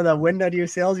take some of the wind out of your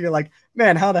sails? You're like,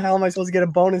 man, how the hell am I supposed to get a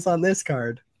bonus on this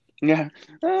card? Yeah,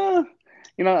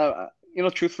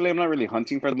 truthfully, I'm not really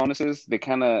hunting for the bonuses. They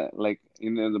kind of like,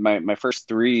 my first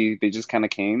 3, they just kind of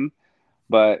came,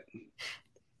 but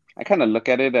I kind of look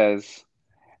at it as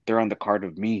they're on the card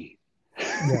of me.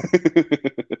 Yeah.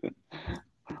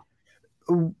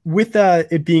 With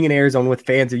it being in Arizona with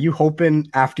fans, are you hoping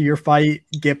after your fight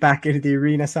get back into the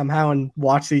arena somehow and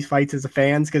watch these fights as a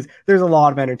fans? Because there's a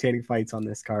lot of entertaining fights on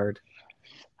this card.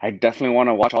 I definitely want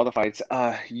to watch all the fights.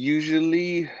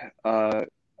 Usually, man,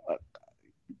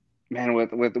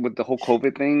 with the whole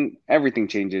COVID thing, everything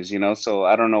changes, so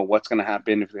I don't know what's going to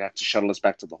happen, if they have to shuttle us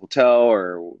back to the hotel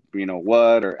or,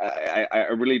 what, or I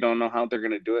really don't know how they're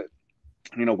going to do it,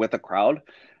 with a crowd,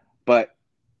 but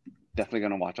definitely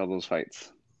going to watch all those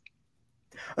fights.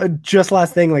 Just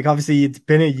last thing, like, obviously it's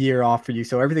been a year off for you,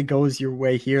 so everything goes your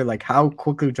way here. Like, how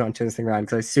quickly would you want to turn this thing around?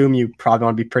 Because I assume you probably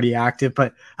want to be pretty active,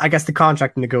 but I guess the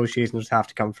contract negotiations have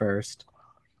to come first.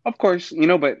 Of course,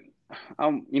 but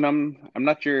I'm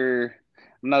not a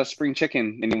spring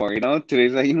chicken anymore.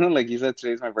 Today's like you said,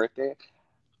 today's my birthday.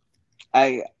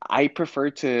 I prefer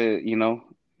to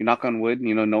knock on wood,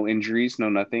 no injuries, no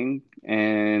nothing,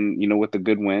 and with a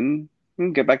good win,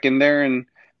 get back in there and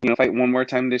fight one more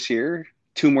time this year,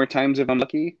 2 more times if I'm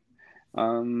lucky.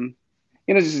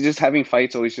 Just having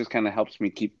fights always just kind of helps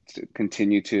me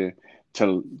continue to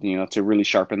really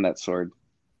sharpen that sword.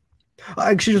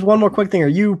 Actually, just one more quick thing. Are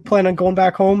you planning on going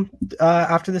back home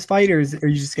after this fight, or are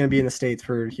you just going to be in the States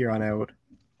for here on out?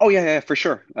 Oh yeah, for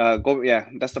sure. Yeah,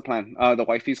 that's the plan. The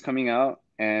wifey's coming out,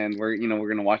 and we're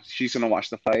gonna watch. She's gonna watch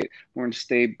the fight. We're gonna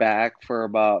stay back for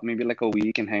about maybe like a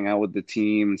week and hang out with the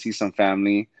team and see some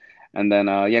family, and then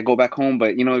go back home.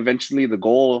 But eventually the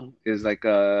goal is like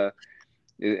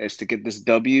is to get this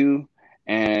W,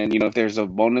 and if there's a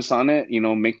bonus on it,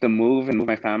 make the move and move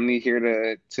my family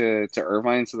here to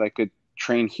Irvine so that I could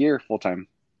train here full time.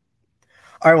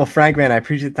 All right, well, Frank, man, I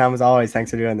appreciate the time as always. Thanks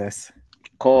for doing this.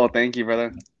 Cool, thank you,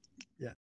 brother.